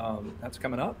 That's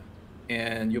coming up,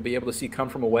 and you'll be able to see Come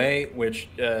From Away, which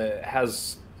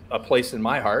has a place in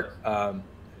my heart,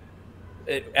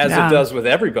 it does with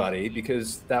everybody,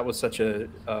 because that was such a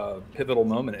pivotal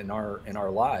moment in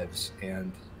our lives,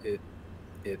 and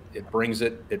it brings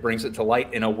it to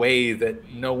light in a way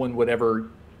that no one would ever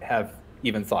have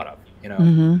even thought of,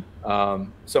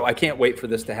 so I can't wait for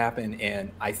this to happen.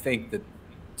 And I think that,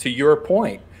 to your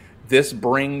point, this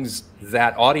brings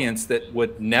that audience that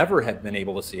would never have been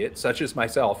able to see it, such as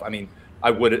myself. I mean, I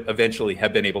would eventually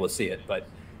have been able to see it, but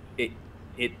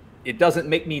it doesn't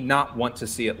make me not want to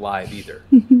see it live either.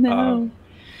 No.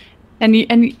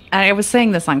 And I was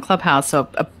saying this on Clubhouse, so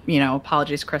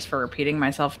apologies, Chris, for repeating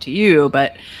myself to you,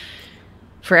 but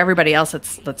for everybody else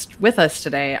that's with us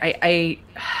today, I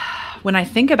when I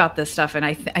think about this stuff, and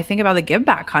I think about the Give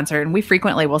Back concert, and we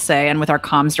frequently will say, and with our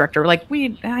comms director, like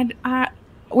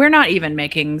we're not even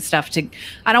making stuff to,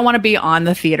 I don't want to be on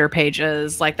the theater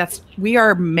pages. Like we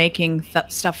are making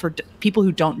stuff for people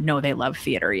who don't know they love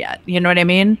theater yet. You know what I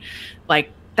mean?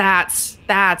 Like that's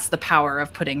the power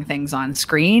of putting things on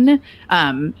screen.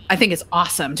 I think it's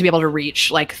awesome to be able to reach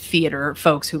like theater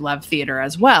folks who love theater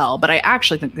as well. But I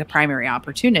actually think the primary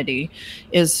opportunity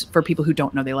is for people who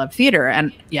don't know they love theater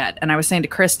and I was saying to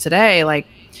Chris today, like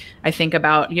I think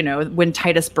about, you know, when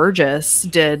Titus Burgess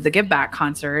did the Give Back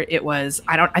concert, it was,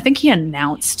 I think he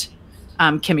announced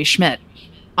Kimmy Schmidt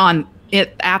on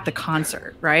it at the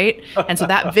concert, right? And so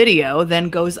that video then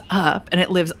goes up and it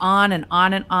lives on and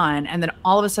on and on. And then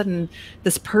all of a sudden,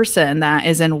 this person that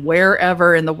is in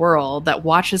wherever in the world that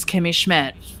watches Kimmy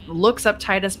Schmidt looks up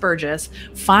Titus Burgess,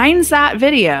 finds that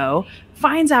video,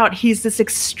 finds out he's this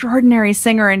extraordinary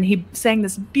singer, and he sang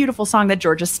this beautiful song that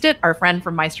Georgia Stitt, our friend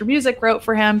from Meister Music, wrote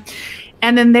for him.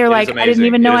 And then they're like, I didn't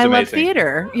even know I love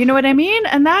theater. You know what I mean?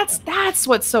 And that's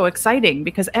what's so exciting,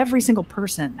 because every single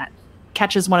person that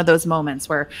catches one of those moments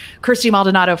where Kirsty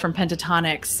Maldonado from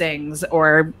Pentatonic sings,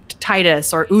 or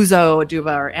Titus or Uzo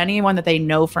Aduba, or anyone that they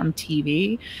know from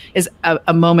TV, is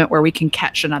a moment where we can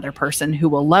catch another person who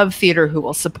will love theater, who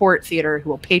will support theater, who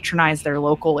will patronize their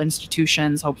local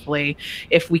institutions, hopefully,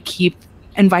 if we keep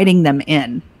inviting them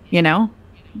in, you know?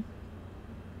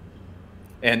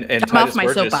 And I'm Titus off my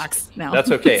Burgess, soapbox now.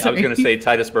 That's okay. I was going to say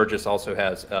Titus Burgess also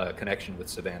has a connection with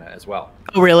Savannah as well.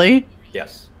 Oh, really?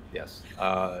 Yes.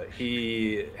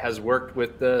 He has worked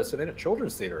with the Savannah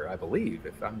Children's Theater, I believe,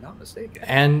 if I'm not mistaken.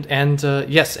 And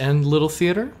yes, and Little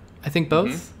Theater, I think both.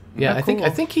 Mm-hmm. Yeah, oh, I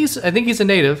think he's a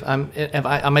native.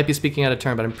 I might be speaking out of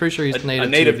turn, but I'm pretty sure he's native. A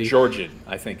native Georgian,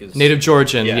 I think is native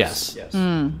Georgian. Yes.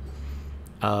 Mm.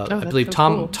 I believe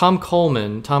Tom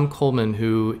Coleman,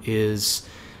 who is,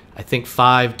 I think,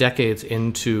 5 decades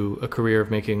into a career of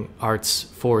making arts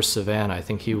for Savannah. I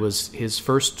think he was his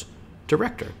first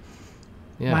director.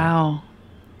 Yeah. Wow.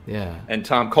 Yeah. And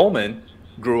Tom Coleman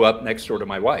grew up next door to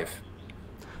my wife.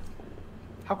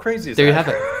 How crazy is that? There you have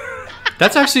it.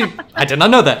 That's actually, I did not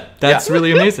know that. That's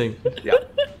really amazing. Yeah.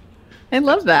 I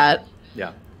love that.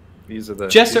 Yeah. These are the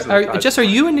Jess, are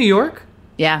you in New York?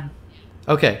 Yeah.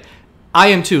 Okay. I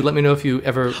am too. Let me know if you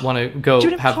ever want to go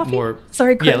have coffee? more.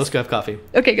 Sorry, Chris. Yeah, let's go have coffee.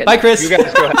 Okay, good. Bye, Chris. You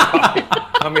guys go have coffee.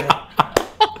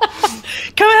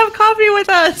 Come have coffee with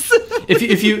us.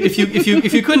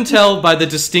 If you couldn't tell by the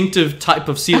distinctive type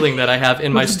of ceiling that I have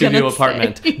in my studio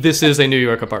apartment, this is a New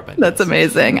York apartment. That's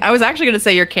amazing. I was actually going to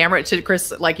say your camera to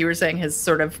Chris, like you were saying, his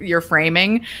sort of your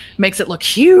framing makes it look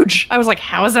huge. I was like,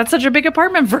 how is that such a big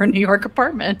apartment for a New York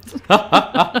apartment?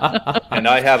 And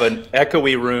I have an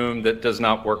echoey room that does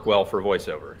not work well for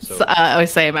voiceover. So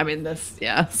same. I mean,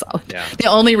 solid. Yeah. The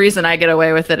only reason I get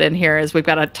away with it in here is we've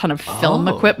got a ton of film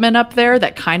equipment up there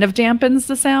that kind of dampens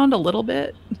the sound a little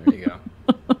bit. There you go.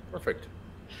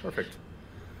 Perfect.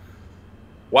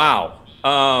 Wow.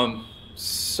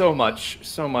 So much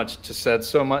to said.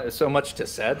 So much to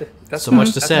said. That's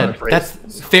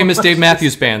That's famous Dave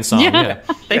Matthews Band song. Yeah.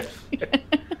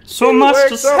 So much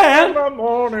to said.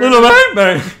 Little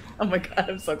baby. Oh my God,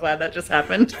 I'm so glad that just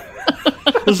happened.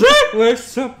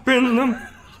 Wakes up in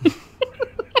the...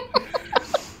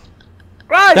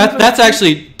 Right. That's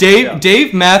actually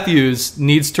Dave Matthews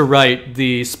needs to write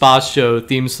the Spa Show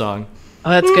theme song. Oh,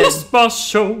 that's good. Spa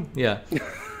Show. Yeah.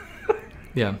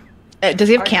 Yeah. Does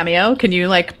he have Cameo? Can you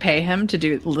literally pay him to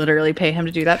do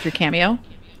that through Cameo?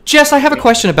 Jess, I have a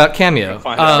question about Cameo.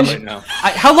 Right now.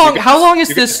 How long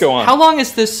is this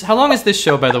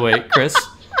show, by the way, Chris?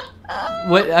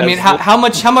 What I mean, how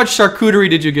much charcuterie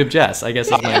did you give Jess? I guess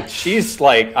is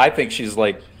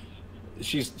my...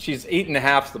 She's eaten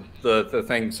half the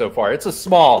thing so far. It's a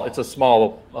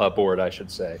small board, I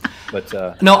should say. But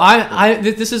no,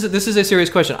 this is a serious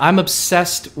question. I'm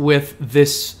obsessed with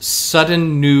this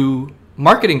sudden new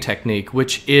marketing technique,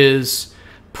 which is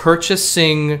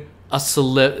purchasing a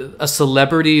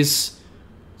celebrity's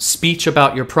speech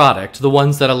about your product, the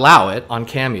ones that allow it on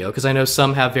Cameo, because I know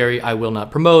some have I will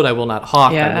not promote, I will not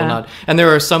hawk, I will not, and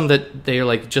there are some that they're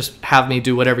like, just have me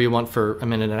do whatever you want for a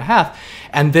minute and a half,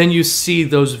 and then you see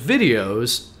those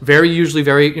videos, usually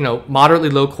very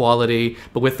moderately low quality,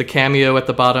 but with the Cameo at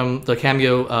the bottom, the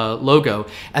Cameo logo,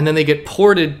 and then they get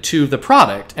ported to the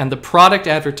product, and the product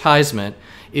advertisement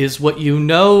is what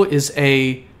is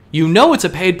it's a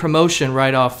paid promotion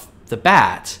right off the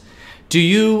bat. Do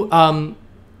you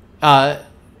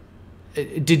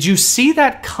did you see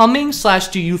that coming?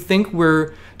 / do you think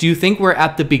we're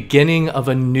at the beginning of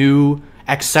a new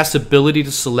accessibility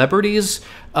to celebrities,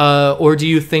 or do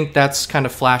you think that's kind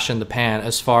of flash in the pan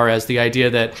as far as the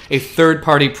idea that a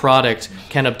third-party product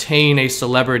can obtain a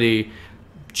celebrity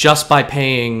just by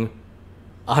paying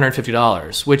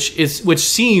 $150, which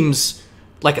seems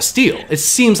like a steal. It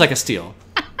seems like a steal.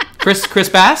 Chris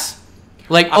Bass,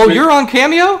 you're on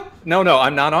Cameo? No,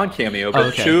 I'm not on Cameo,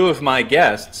 but two of my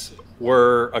guests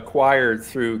were acquired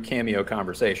through Cameo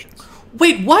Conversations.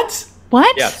 Wait, what?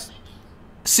 What? Yes.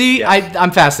 See, Yes.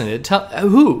 I'm fascinated.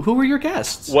 Who were your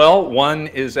guests? Well, one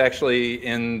is actually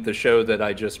in the show that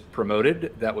I just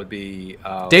promoted. That would be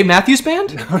Dave Matthews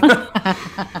Band?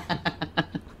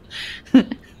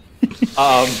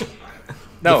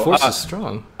 No, the force is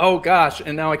strong. Oh gosh,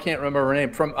 and now I can't remember her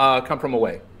name. From Come From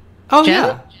Away. Oh Jen?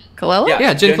 yeah. Kalila?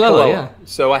 Yeah, Jen Colella, yeah.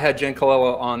 So I had Jen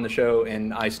Colella on the show,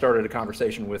 and I started a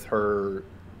conversation with her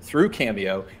through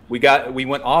Cameo. We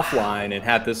went offline and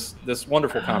had this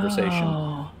wonderful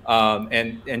conversation.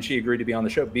 And she agreed to be on the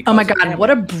show because Oh my of God, Cameo. what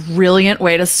a brilliant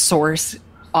way to source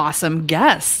awesome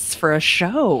guests for a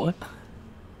show.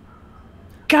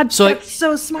 God, So that's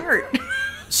so smart.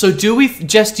 So do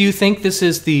you think this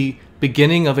is the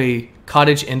beginning of a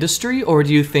cottage industry, or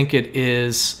do you think it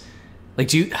is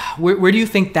like where do you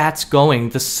think that's going?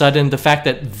 The fact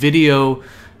that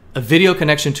a video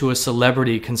connection to a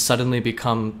celebrity can suddenly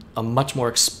become a much more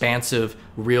expansive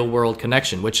real world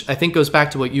connection, which I think goes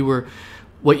back to what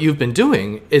you've been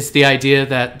doing, is the idea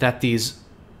that these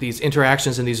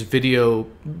interactions and these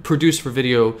produced for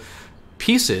video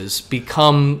pieces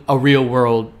become a real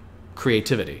world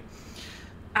creativity.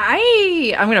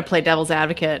 I'm going to play devil's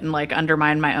advocate and like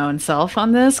undermine my own self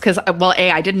on this because, well,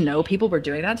 I didn't know people were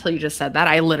doing that until you just said that.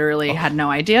 I literally had no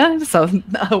idea. So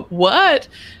what?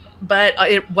 But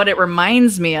what it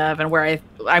reminds me of, and where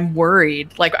I'm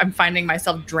worried, like I'm finding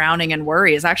myself drowning in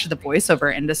worry, is actually the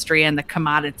voiceover industry and the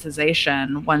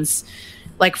commoditization. Once,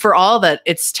 like, for all that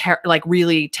it's like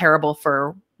really terrible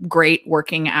for great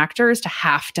working actors to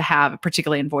have,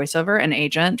 particularly in voiceover, an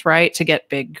agent, right, to get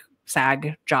big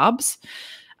SAG jobs.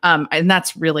 And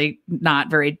that's really not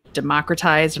very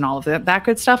democratized and all of that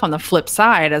good stuff. On the flip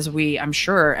side, as I'm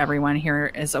sure everyone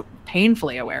here is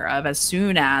painfully aware of, as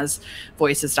soon as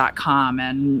voices.com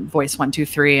and Voice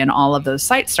 123 and all of those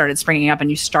sites started springing up and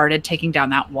you started taking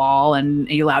down that wall and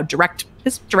you allowed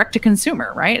it's direct to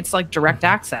consumer, right? It's like direct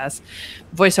access.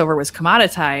 Voiceover was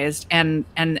commoditized and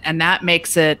that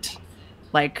makes it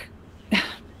like,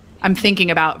 I'm thinking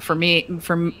about for me,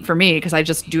 because I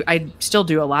still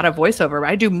do a lot of voiceover.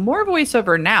 I do more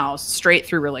voiceover now straight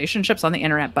through relationships on the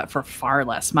internet, but for far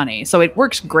less money. So it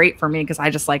works great for me because I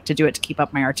just like to do it to keep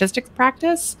up my artistic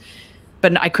practice,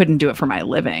 but I couldn't do it for my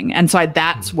living. And so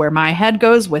that's where my head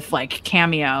goes with like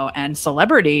Cameo and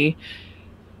celebrity.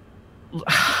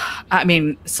 I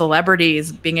mean,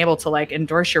 celebrities being able to like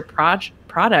endorse your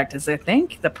product is, I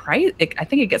think, the price. I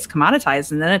think it gets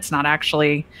commoditized and then it's not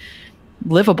actually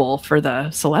livable for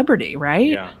the celebrity,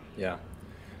 right? Yeah.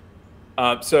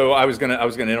 So I was gonna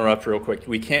interrupt real quick.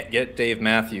 We can't get Dave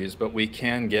Matthews, but we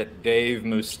can get Dave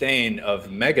Mustaine of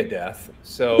Megadeth.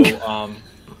 So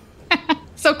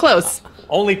so close.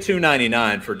 Only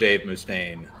 $2.99 for Dave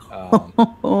Mustaine.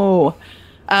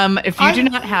 If you do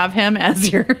not have him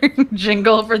as your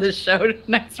jingle for the show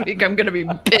next week, I'm going to be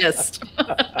pissed.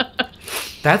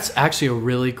 That's actually a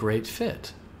really great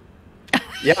fit.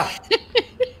 Yeah.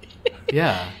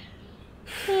 Yeah.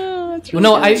 Oh, that's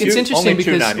really it's interesting only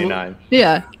because $2.99.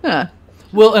 Yeah.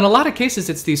 Well, in a lot of cases,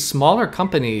 it's these smaller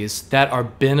companies that are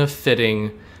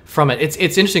benefiting from it. It's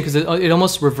interesting because it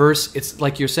almost reverse. It's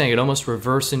like you're saying, it almost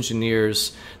reverse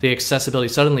engineers the accessibility.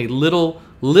 Suddenly, little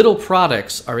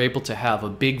products are able to have a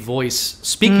big voice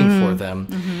speaking for them,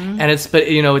 and it's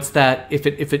that if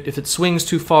it swings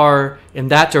too far in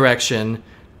that direction,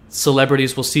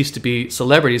 celebrities will cease to be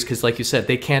celebrities because, like you said,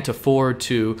 they can't afford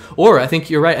to. Or I think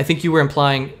you're right. I think you were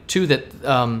implying too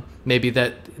that maybe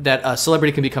that a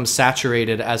celebrity can become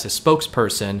saturated as a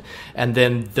spokesperson, and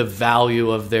then the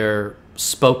value of their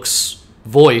spokes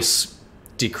voice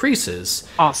decreases.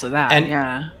 Also that,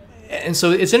 And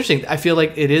so it's interesting. I feel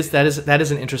like that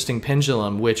is an interesting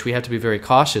pendulum, which we have to be very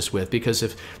cautious with, because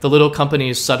if the little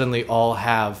companies suddenly all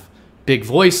have big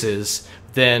voices,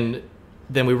 then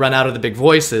we run out of the big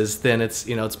voices, then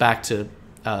it's back to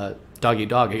dog eat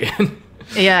dog again.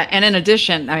 Yeah, and in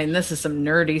addition, I mean, this is some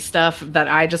nerdy stuff that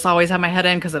I just always have my head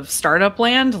in because of startup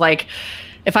land. Like,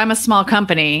 if I'm a small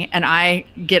company and I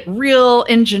get real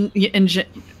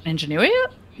ingenuity,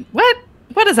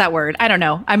 what is that word? I don't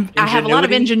know. I have a lot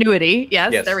of ingenuity.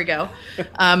 Yes. There we go.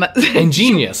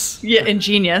 Ingenious. Yeah,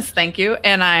 ingenious. Thank you.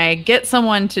 And I get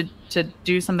someone to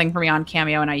do something for me on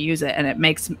Cameo, and I use it, and it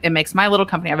makes my little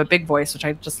company. I have a big voice, which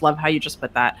I just love how you just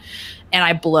put that, and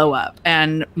I blow up,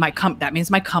 and that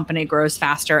means my company grows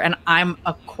faster, and I'm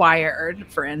acquired,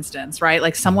 for instance, right?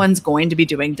 Like, someone's going to be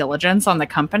doing diligence on the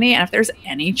company, and if there's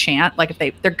any chance, like,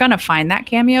 if they're gonna find that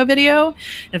Cameo video,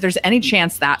 and if there's any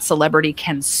chance that celebrity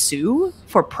can sue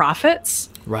for profits,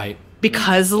 right?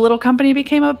 Because the little company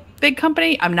became a big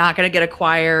company, I'm not going to get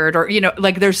acquired, or,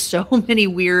 like, there's so many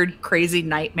weird, crazy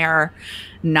nightmare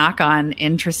knock-on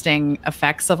interesting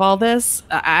effects of all this.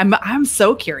 I'm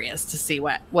so curious to see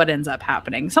what ends up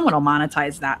happening. Someone will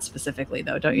monetize that specifically,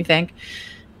 though, don't you think?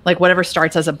 Like whatever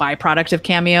starts as a byproduct of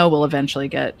Cameo will eventually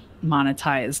get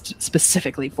monetized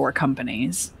specifically for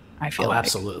companies. I feel like.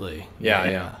 Absolutely.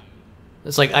 Yeah.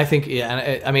 It's like, I think,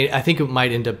 I mean, I think it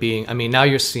might end up being, I mean, now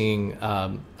you're seeing,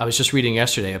 I was just reading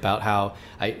yesterday about how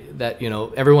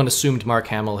everyone assumed Mark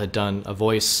Hamill had done a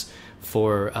voice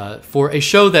for a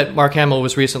show that Mark Hamill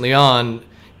was recently on.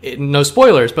 No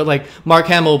spoilers, but like Mark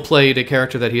Hamill played a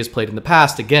character that he has played in the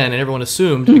past again, and everyone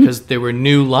assumed because there were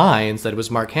new lines that it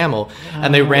was Mark Hamill,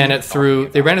 and they ran it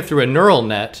through a neural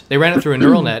net.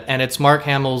 And it's Mark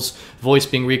Hamill's voice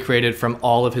being recreated from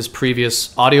all of his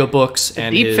previous audiobooks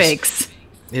and deep fakes.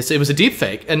 It was a deep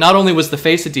fake, and not only was the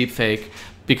face a deep fake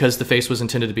because the face was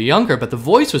intended to be younger, but the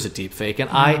voice was a deep fake,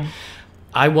 and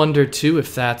I wonder too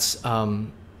if that's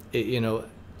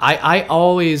I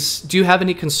always, do you have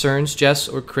any concerns, Jess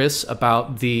or Chris,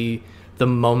 about the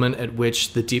moment at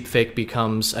which the deepfake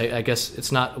becomes, I guess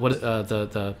it's not what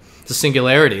the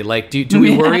singularity. Like, do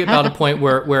we worry about a point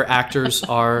where actors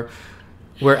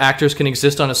can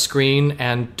exist on a screen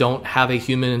and don't have a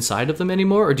human inside of them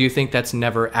anymore, or do you think that's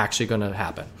never actually going to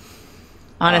happen?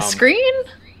 On a screen?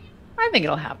 I think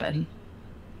it'll happen.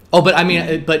 Oh, but I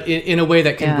mean, but in a way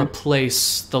that can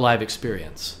replace the live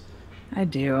experience. I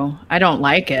do. I don't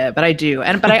like it, but I do.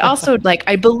 But I also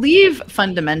I believe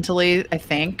fundamentally, I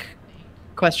think,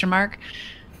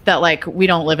 that like we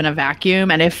don't live in a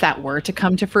vacuum. And if that were to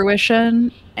come to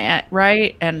fruition,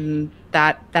 right, and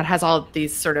that has all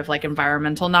these sort of like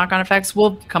environmental knock-on effects,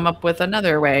 we'll come up with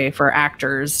another way for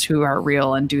actors who are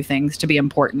real and do things to be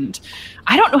important.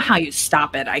 I don't know how you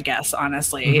stop it, I guess,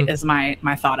 honestly, is my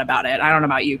thought about it. I don't know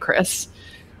about you, Chris.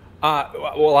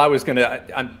 Well,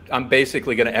 I'm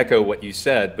basically going to echo what you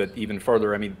said, but even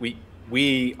further. I mean,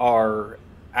 we are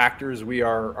actors. We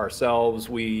are ourselves.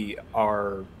 We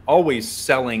are always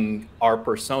selling our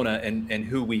persona and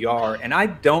who we are. And I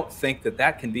don't think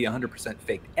that can be 100%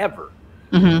 faked ever.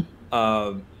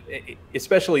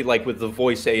 Especially like with the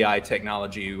voice AI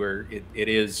technology, where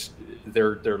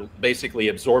they're basically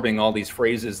absorbing all these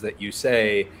phrases that you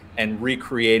say and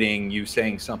recreating you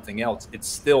saying something else. It's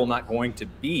still not going to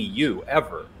be you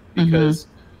ever, because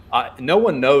no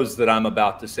one knows that I'm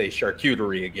about to say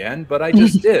charcuterie again, but I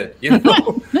just did,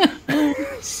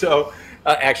 So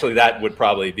actually that would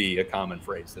probably be a common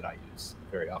phrase that I use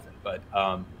very often. But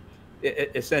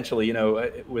essentially,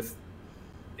 with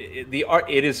the art,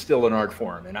 it is still an art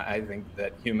form, and I think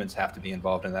that humans have to be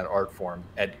involved in that art form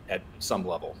at some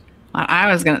level.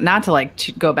 I was gonna, not to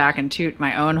like go back and toot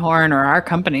my own horn or our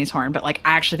company's horn, but like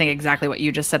I actually think exactly what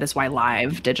you just said is why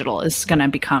live digital is gonna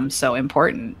become so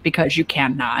important, because you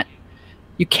can't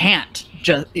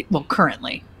just, well,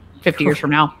 currently 50 years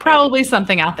from now, probably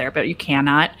something out there, but you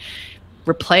cannot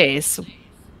replace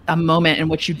a moment in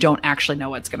which you don't actually know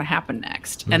what's going to happen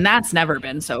next. And that's never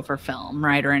been so for film,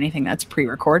 right? Or anything that's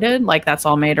pre-recorded, like that's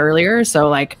all made earlier. So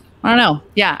like, I don't know.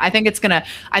 Yeah, I think it's gonna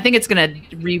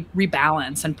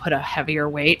rebalance and put a heavier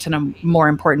weight and a more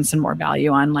importance and more value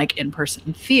on like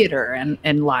in-person theater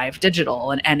and live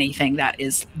digital and anything that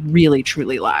is really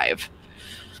truly live.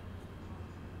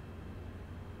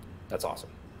 That's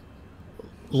awesome.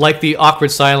 Like the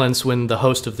awkward silence when the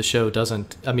host of the show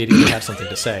doesn't immediately have something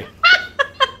to say.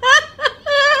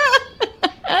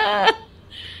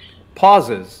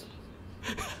 Pauses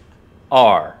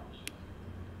are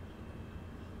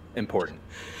important.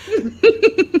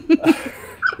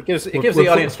 It gives the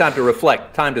audience time to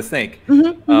reflect, time to think.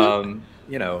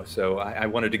 So I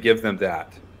wanted to give them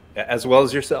that, as well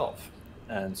as yourself.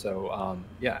 And so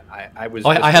I was.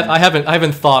 I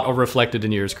haven't thought or reflected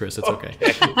in years, Chris. It's okay.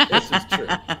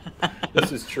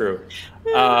 This is true.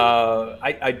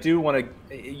 I do want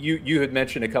to. You had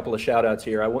mentioned a couple of shout outs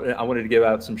here. I wanted to give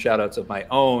out some shout outs of my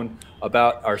own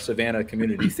about our Savannah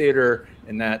Community Theater,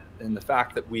 and the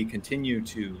fact that we continue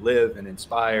to live and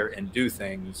inspire and do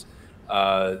things.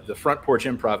 The Front Porch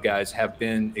Improv guys have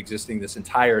been existing this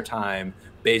entire time,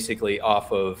 basically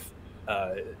off of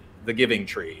the Giving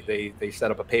Tree. They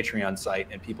set up a Patreon site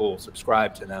and people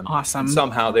subscribe to them. Awesome. And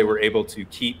somehow they were able to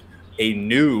keep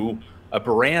a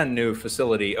brand new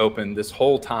facility open this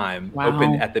whole time. Wow.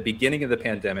 Open at the beginning of the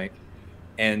pandemic,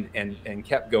 and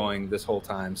kept going this whole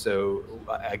time. So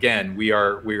again, we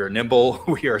are nimble,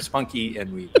 we are spunky,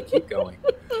 and we keep going.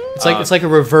 It's like a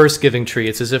reverse Giving Tree.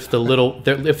 It's as if the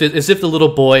little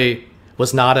boy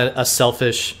was not a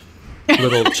selfish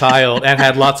little child and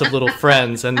had lots of little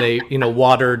friends, and they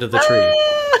watered the tree.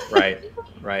 Right.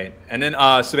 Right. And then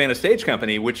Savannah Stage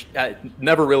Company, which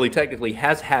never really technically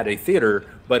has had a theater,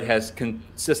 but has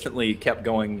consistently kept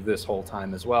going this whole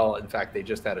time as well. In fact, they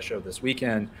just had a show this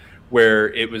weekend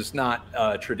where it was not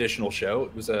a traditional show.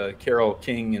 It was a Carole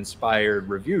King inspired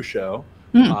review show.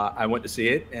 I went to see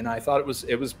it, and I thought it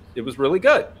was really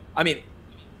good. I mean,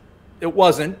 it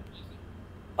wasn't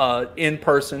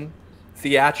in-person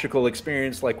theatrical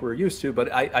experience like we're used to,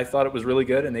 but I thought it was really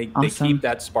good, and they keep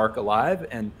that spark alive,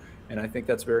 and I think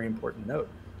that's a very important note.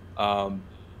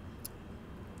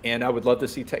 And I would love to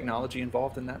see technology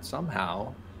involved in that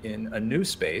somehow in a new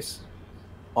space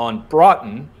on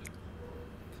Broughton,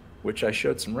 which I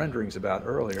showed some renderings about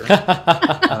earlier.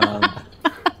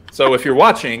 So if you're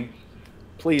watching,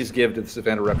 please give to the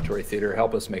Savannah Repertory Theater.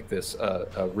 Help us make this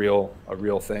a real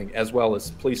thing, as well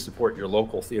as please support your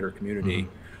local theater community.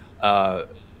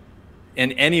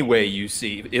 In any way you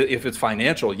see. If it's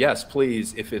financial, yes,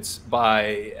 please. If it's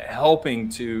by helping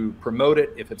to promote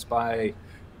it, if it's by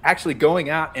actually going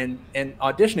out and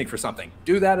auditioning for something,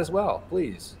 do that as well,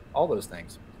 please. All those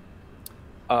things.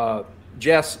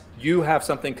 Jess, you have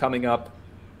something coming up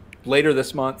later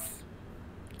this month.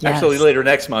 Yes. Actually, later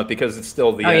next month, because it's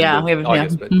still the end of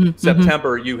August. But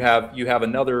September, you have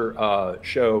another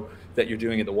show that you're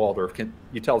doing at the Waldorf. Can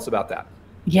you tell us about that?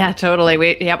 Yeah, totally.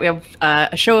 We have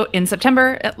a show in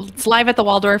September. It's live at the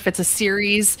Waldorf. It's a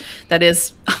series that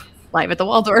is live at the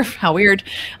Waldorf. How weird.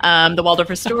 The Waldorf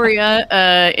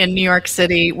Astoria in New York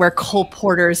City, where Cole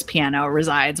Porter's piano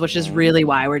resides, which is really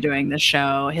why we're doing this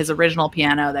show. His original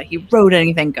piano that he wrote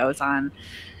Anything Goes on.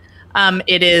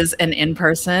 It is an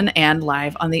in-person and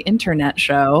live on the internet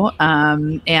show.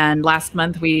 And last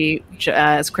month we,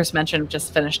 as Chris mentioned,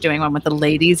 just finished doing one with the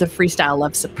ladies of Freestyle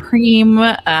Love Supreme,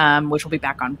 which will be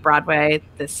back on Broadway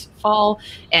this fall.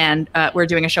 And we're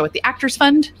doing a show with the Actors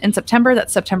Fund in September.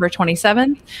 That's September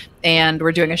 27th. And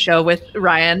we're doing a show with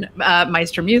Ryan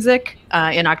Meister Music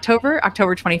in October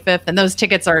 25th. And those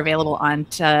tickets are available on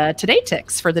Today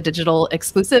Tix for the digital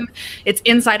exclusive. It's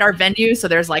inside our venue, so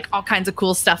there's like all kinds of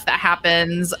cool stuff that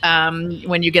happens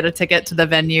when you get a ticket to the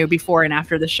venue before and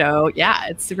after the show. Yeah,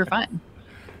 it's super fun.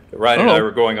 Ryan and I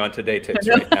were going on Today Tix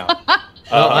right now.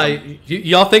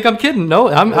 Y'all think I'm kidding? No,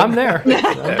 I'm there.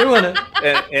 I'm doing it.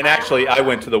 And actually, I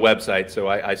went to the website, so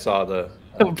I saw the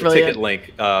ticket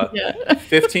link.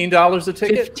 $15 a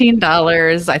ticket?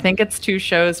 $15. I think it's 2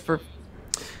 shows for,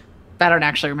 I don't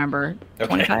actually remember. Okay.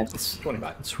 25? It's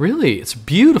 25. It's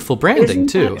beautiful branding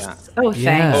too. Yeah. Oh,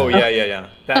 thanks. Oh, yeah.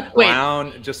 That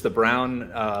brown, just the brown.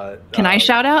 Can I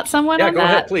shout out someone on go that?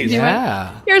 ahead, please.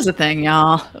 Yeah. Here's the thing,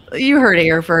 y'all. You heard it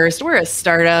here first. We're a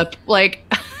startup. Like,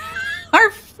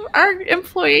 our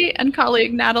employee and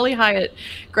colleague, Natalie Hyatt,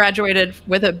 graduated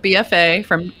with a BFA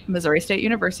from Missouri State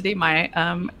University, my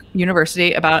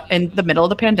university, about in the middle of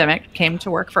the pandemic, came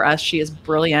to work for us. She is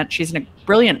brilliant. She's a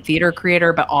brilliant theater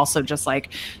creator, but also just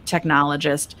like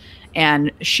technologist.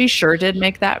 And she sure did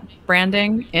make that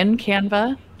branding in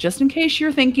Canva, just in case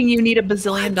you're thinking you need $1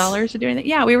 bazillion to do anything.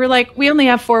 Yeah, we were like, we only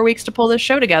have 4 weeks to pull this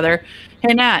show together.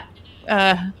 Hey, Nat,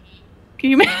 can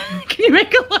you make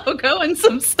a logo and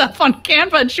some stuff on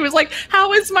Canva? And she was like,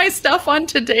 how is my stuff on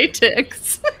Today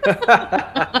Tix?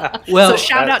 Well, so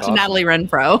shout out to Natalie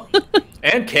Renfro.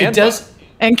 And Canva.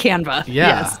 And Canva. Yeah.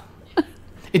 Yes.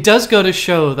 It does go to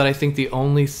show that I think the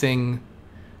only thing,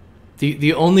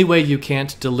 the only way you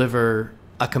can't deliver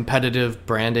a competitive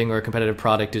branding or a competitive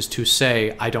product is to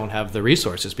say, I don't have the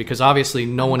resources, because obviously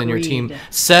no one in your team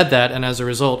said that. And as a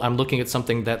result, I'm looking at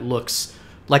something that looks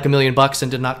like $1 million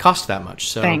and did not cost that much.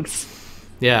 So thanks.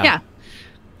 Yeah.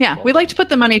 We like to put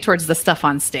the money towards the stuff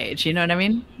on stage. You know what I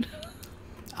mean?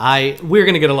 We're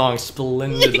going to get along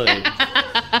splendidly.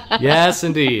 Yes,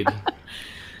 indeed.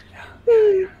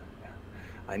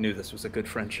 I knew this was a good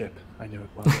friendship. I knew it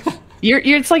was.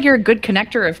 It's like you're a good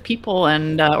connector of people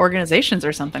and organizations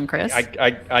or something, Chris. I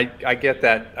get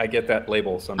that. I get that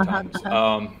label sometimes.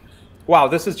 Wow,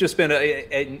 this has just been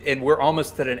and we're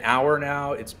almost at an hour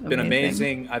now. It's been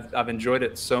amazing. I've enjoyed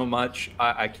it so much.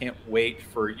 I can't wait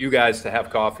for you guys to have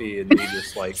coffee and me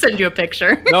just like send you a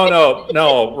picture.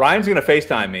 No. Ryan's gonna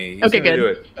FaceTime me. He's okay, gonna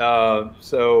good. Do it.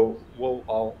 So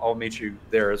I'll meet you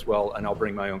there as well, and I'll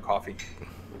bring my own coffee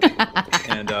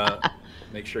and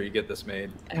make sure you get this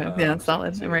made. Yeah,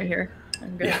 solid. I'm right here.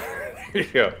 I'm good. Yeah, there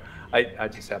you go. I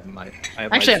just have my. I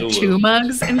actually have 2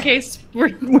 mugs in case we're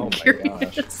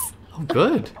curious. Gosh. Oh,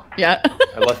 good. Yeah.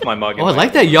 I left my mug. I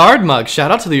like that Yard mug. Shout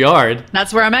out to the Yard.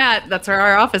 That's where I'm at. That's where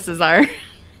our offices are.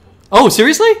 Oh,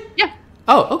 seriously? Yeah.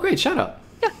 Oh, great. Shout out.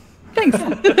 Yeah. Thanks.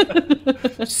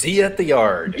 See you at the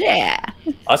Yard. Yeah.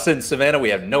 Us in Savannah, we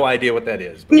have no idea what that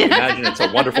is, but we imagine it's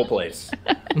a wonderful place.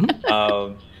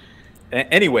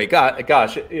 Anyway,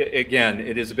 gosh, again,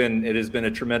 it has been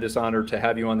a tremendous honor to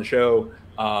have you on the show.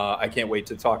 I can't wait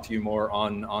to talk to you more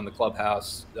on the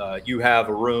Clubhouse. You have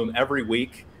a room every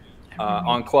week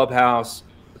on Clubhouse,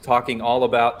 talking all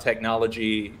about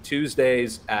technology,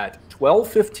 Tuesdays at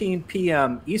 12:15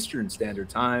 p.m. Eastern Standard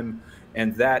Time,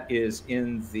 and that is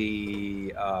in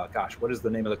the gosh, what is the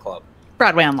name of the club?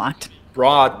 Broadway Unlocked.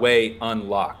 Broadway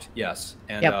Unlocked, yes,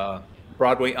 and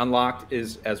Broadway Unlocked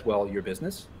is as well your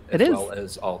business. As well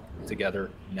as All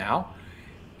Together Now.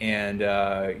 And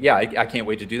yeah, I can't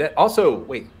wait to do that. Also,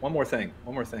 wait, one more thing.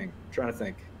 I'm trying to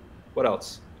think. What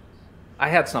else? I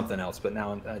had something else, but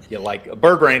now you like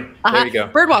bird brain. There you go.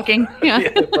 Bird walking. Yeah.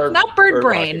 Not bird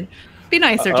brain. Walking. Be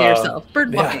nicer to yourself.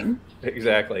 Bird walking. Yeah,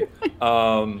 exactly.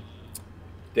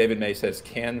 David May says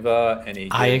Canva, and he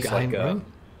gives like a...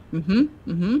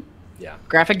 Yeah.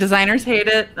 Graphic designers hate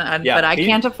it, but I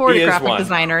can't afford a graphic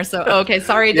designer. So, okay,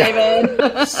 sorry,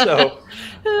 David. So,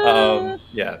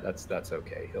 yeah, that's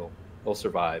okay. He'll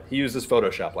survive. He uses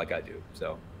Photoshop like I do.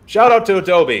 So, shout out to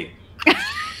Adobe.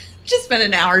 Just spent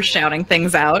an hour shouting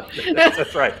things out.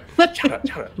 That's right. Shout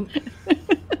out.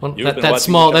 Well,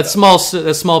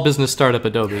 that small business startup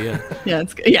Adobe. Yeah. Yeah.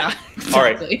 Exactly. All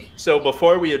right. So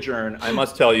before we adjourn, I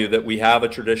must tell you that we have a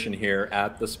tradition here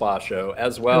at the Spa Show,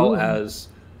 as well as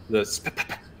the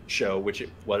show,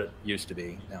 what it used to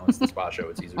be. Now it's the Spa Show.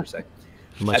 It's easier to say.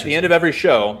 At the end of every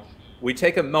show, we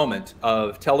take a moment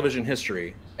of television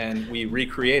history and we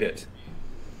recreate it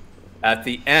at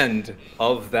the end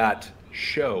of that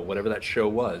show, whatever that show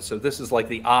was. So this is like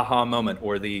the aha moment,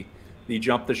 or the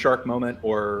jump the shark moment,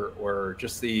 or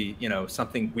just the,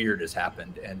 something weird has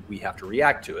happened and we have to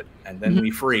react to it, and then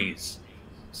we freeze.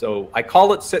 So I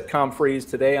call it sitcom freeze.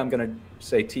 Today I'm going to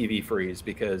say TV freeze,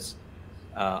 because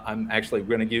I'm actually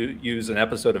going to use an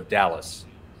episode of Dallas.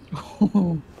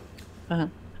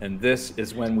 And this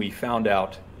is when we found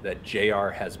out that JR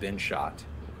has been shot.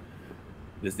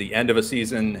 It is the end of a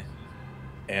season,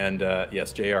 and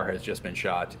yes, JR has just been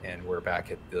shot, and we're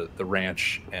back at the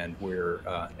ranch, and we're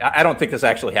I don't think this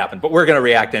actually happened, but we're going to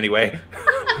react anyway.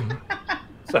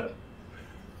 So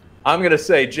I'm going to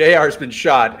say JR's been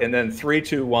shot, and then 3,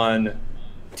 2, 1,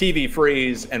 TV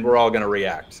freeze, and we're all going to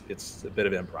react. It's a bit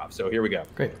of improv. So here we go.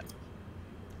 Great.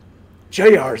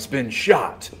 JR's been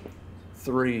shot.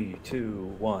 3,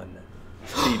 2, 1,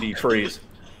 TV freeze.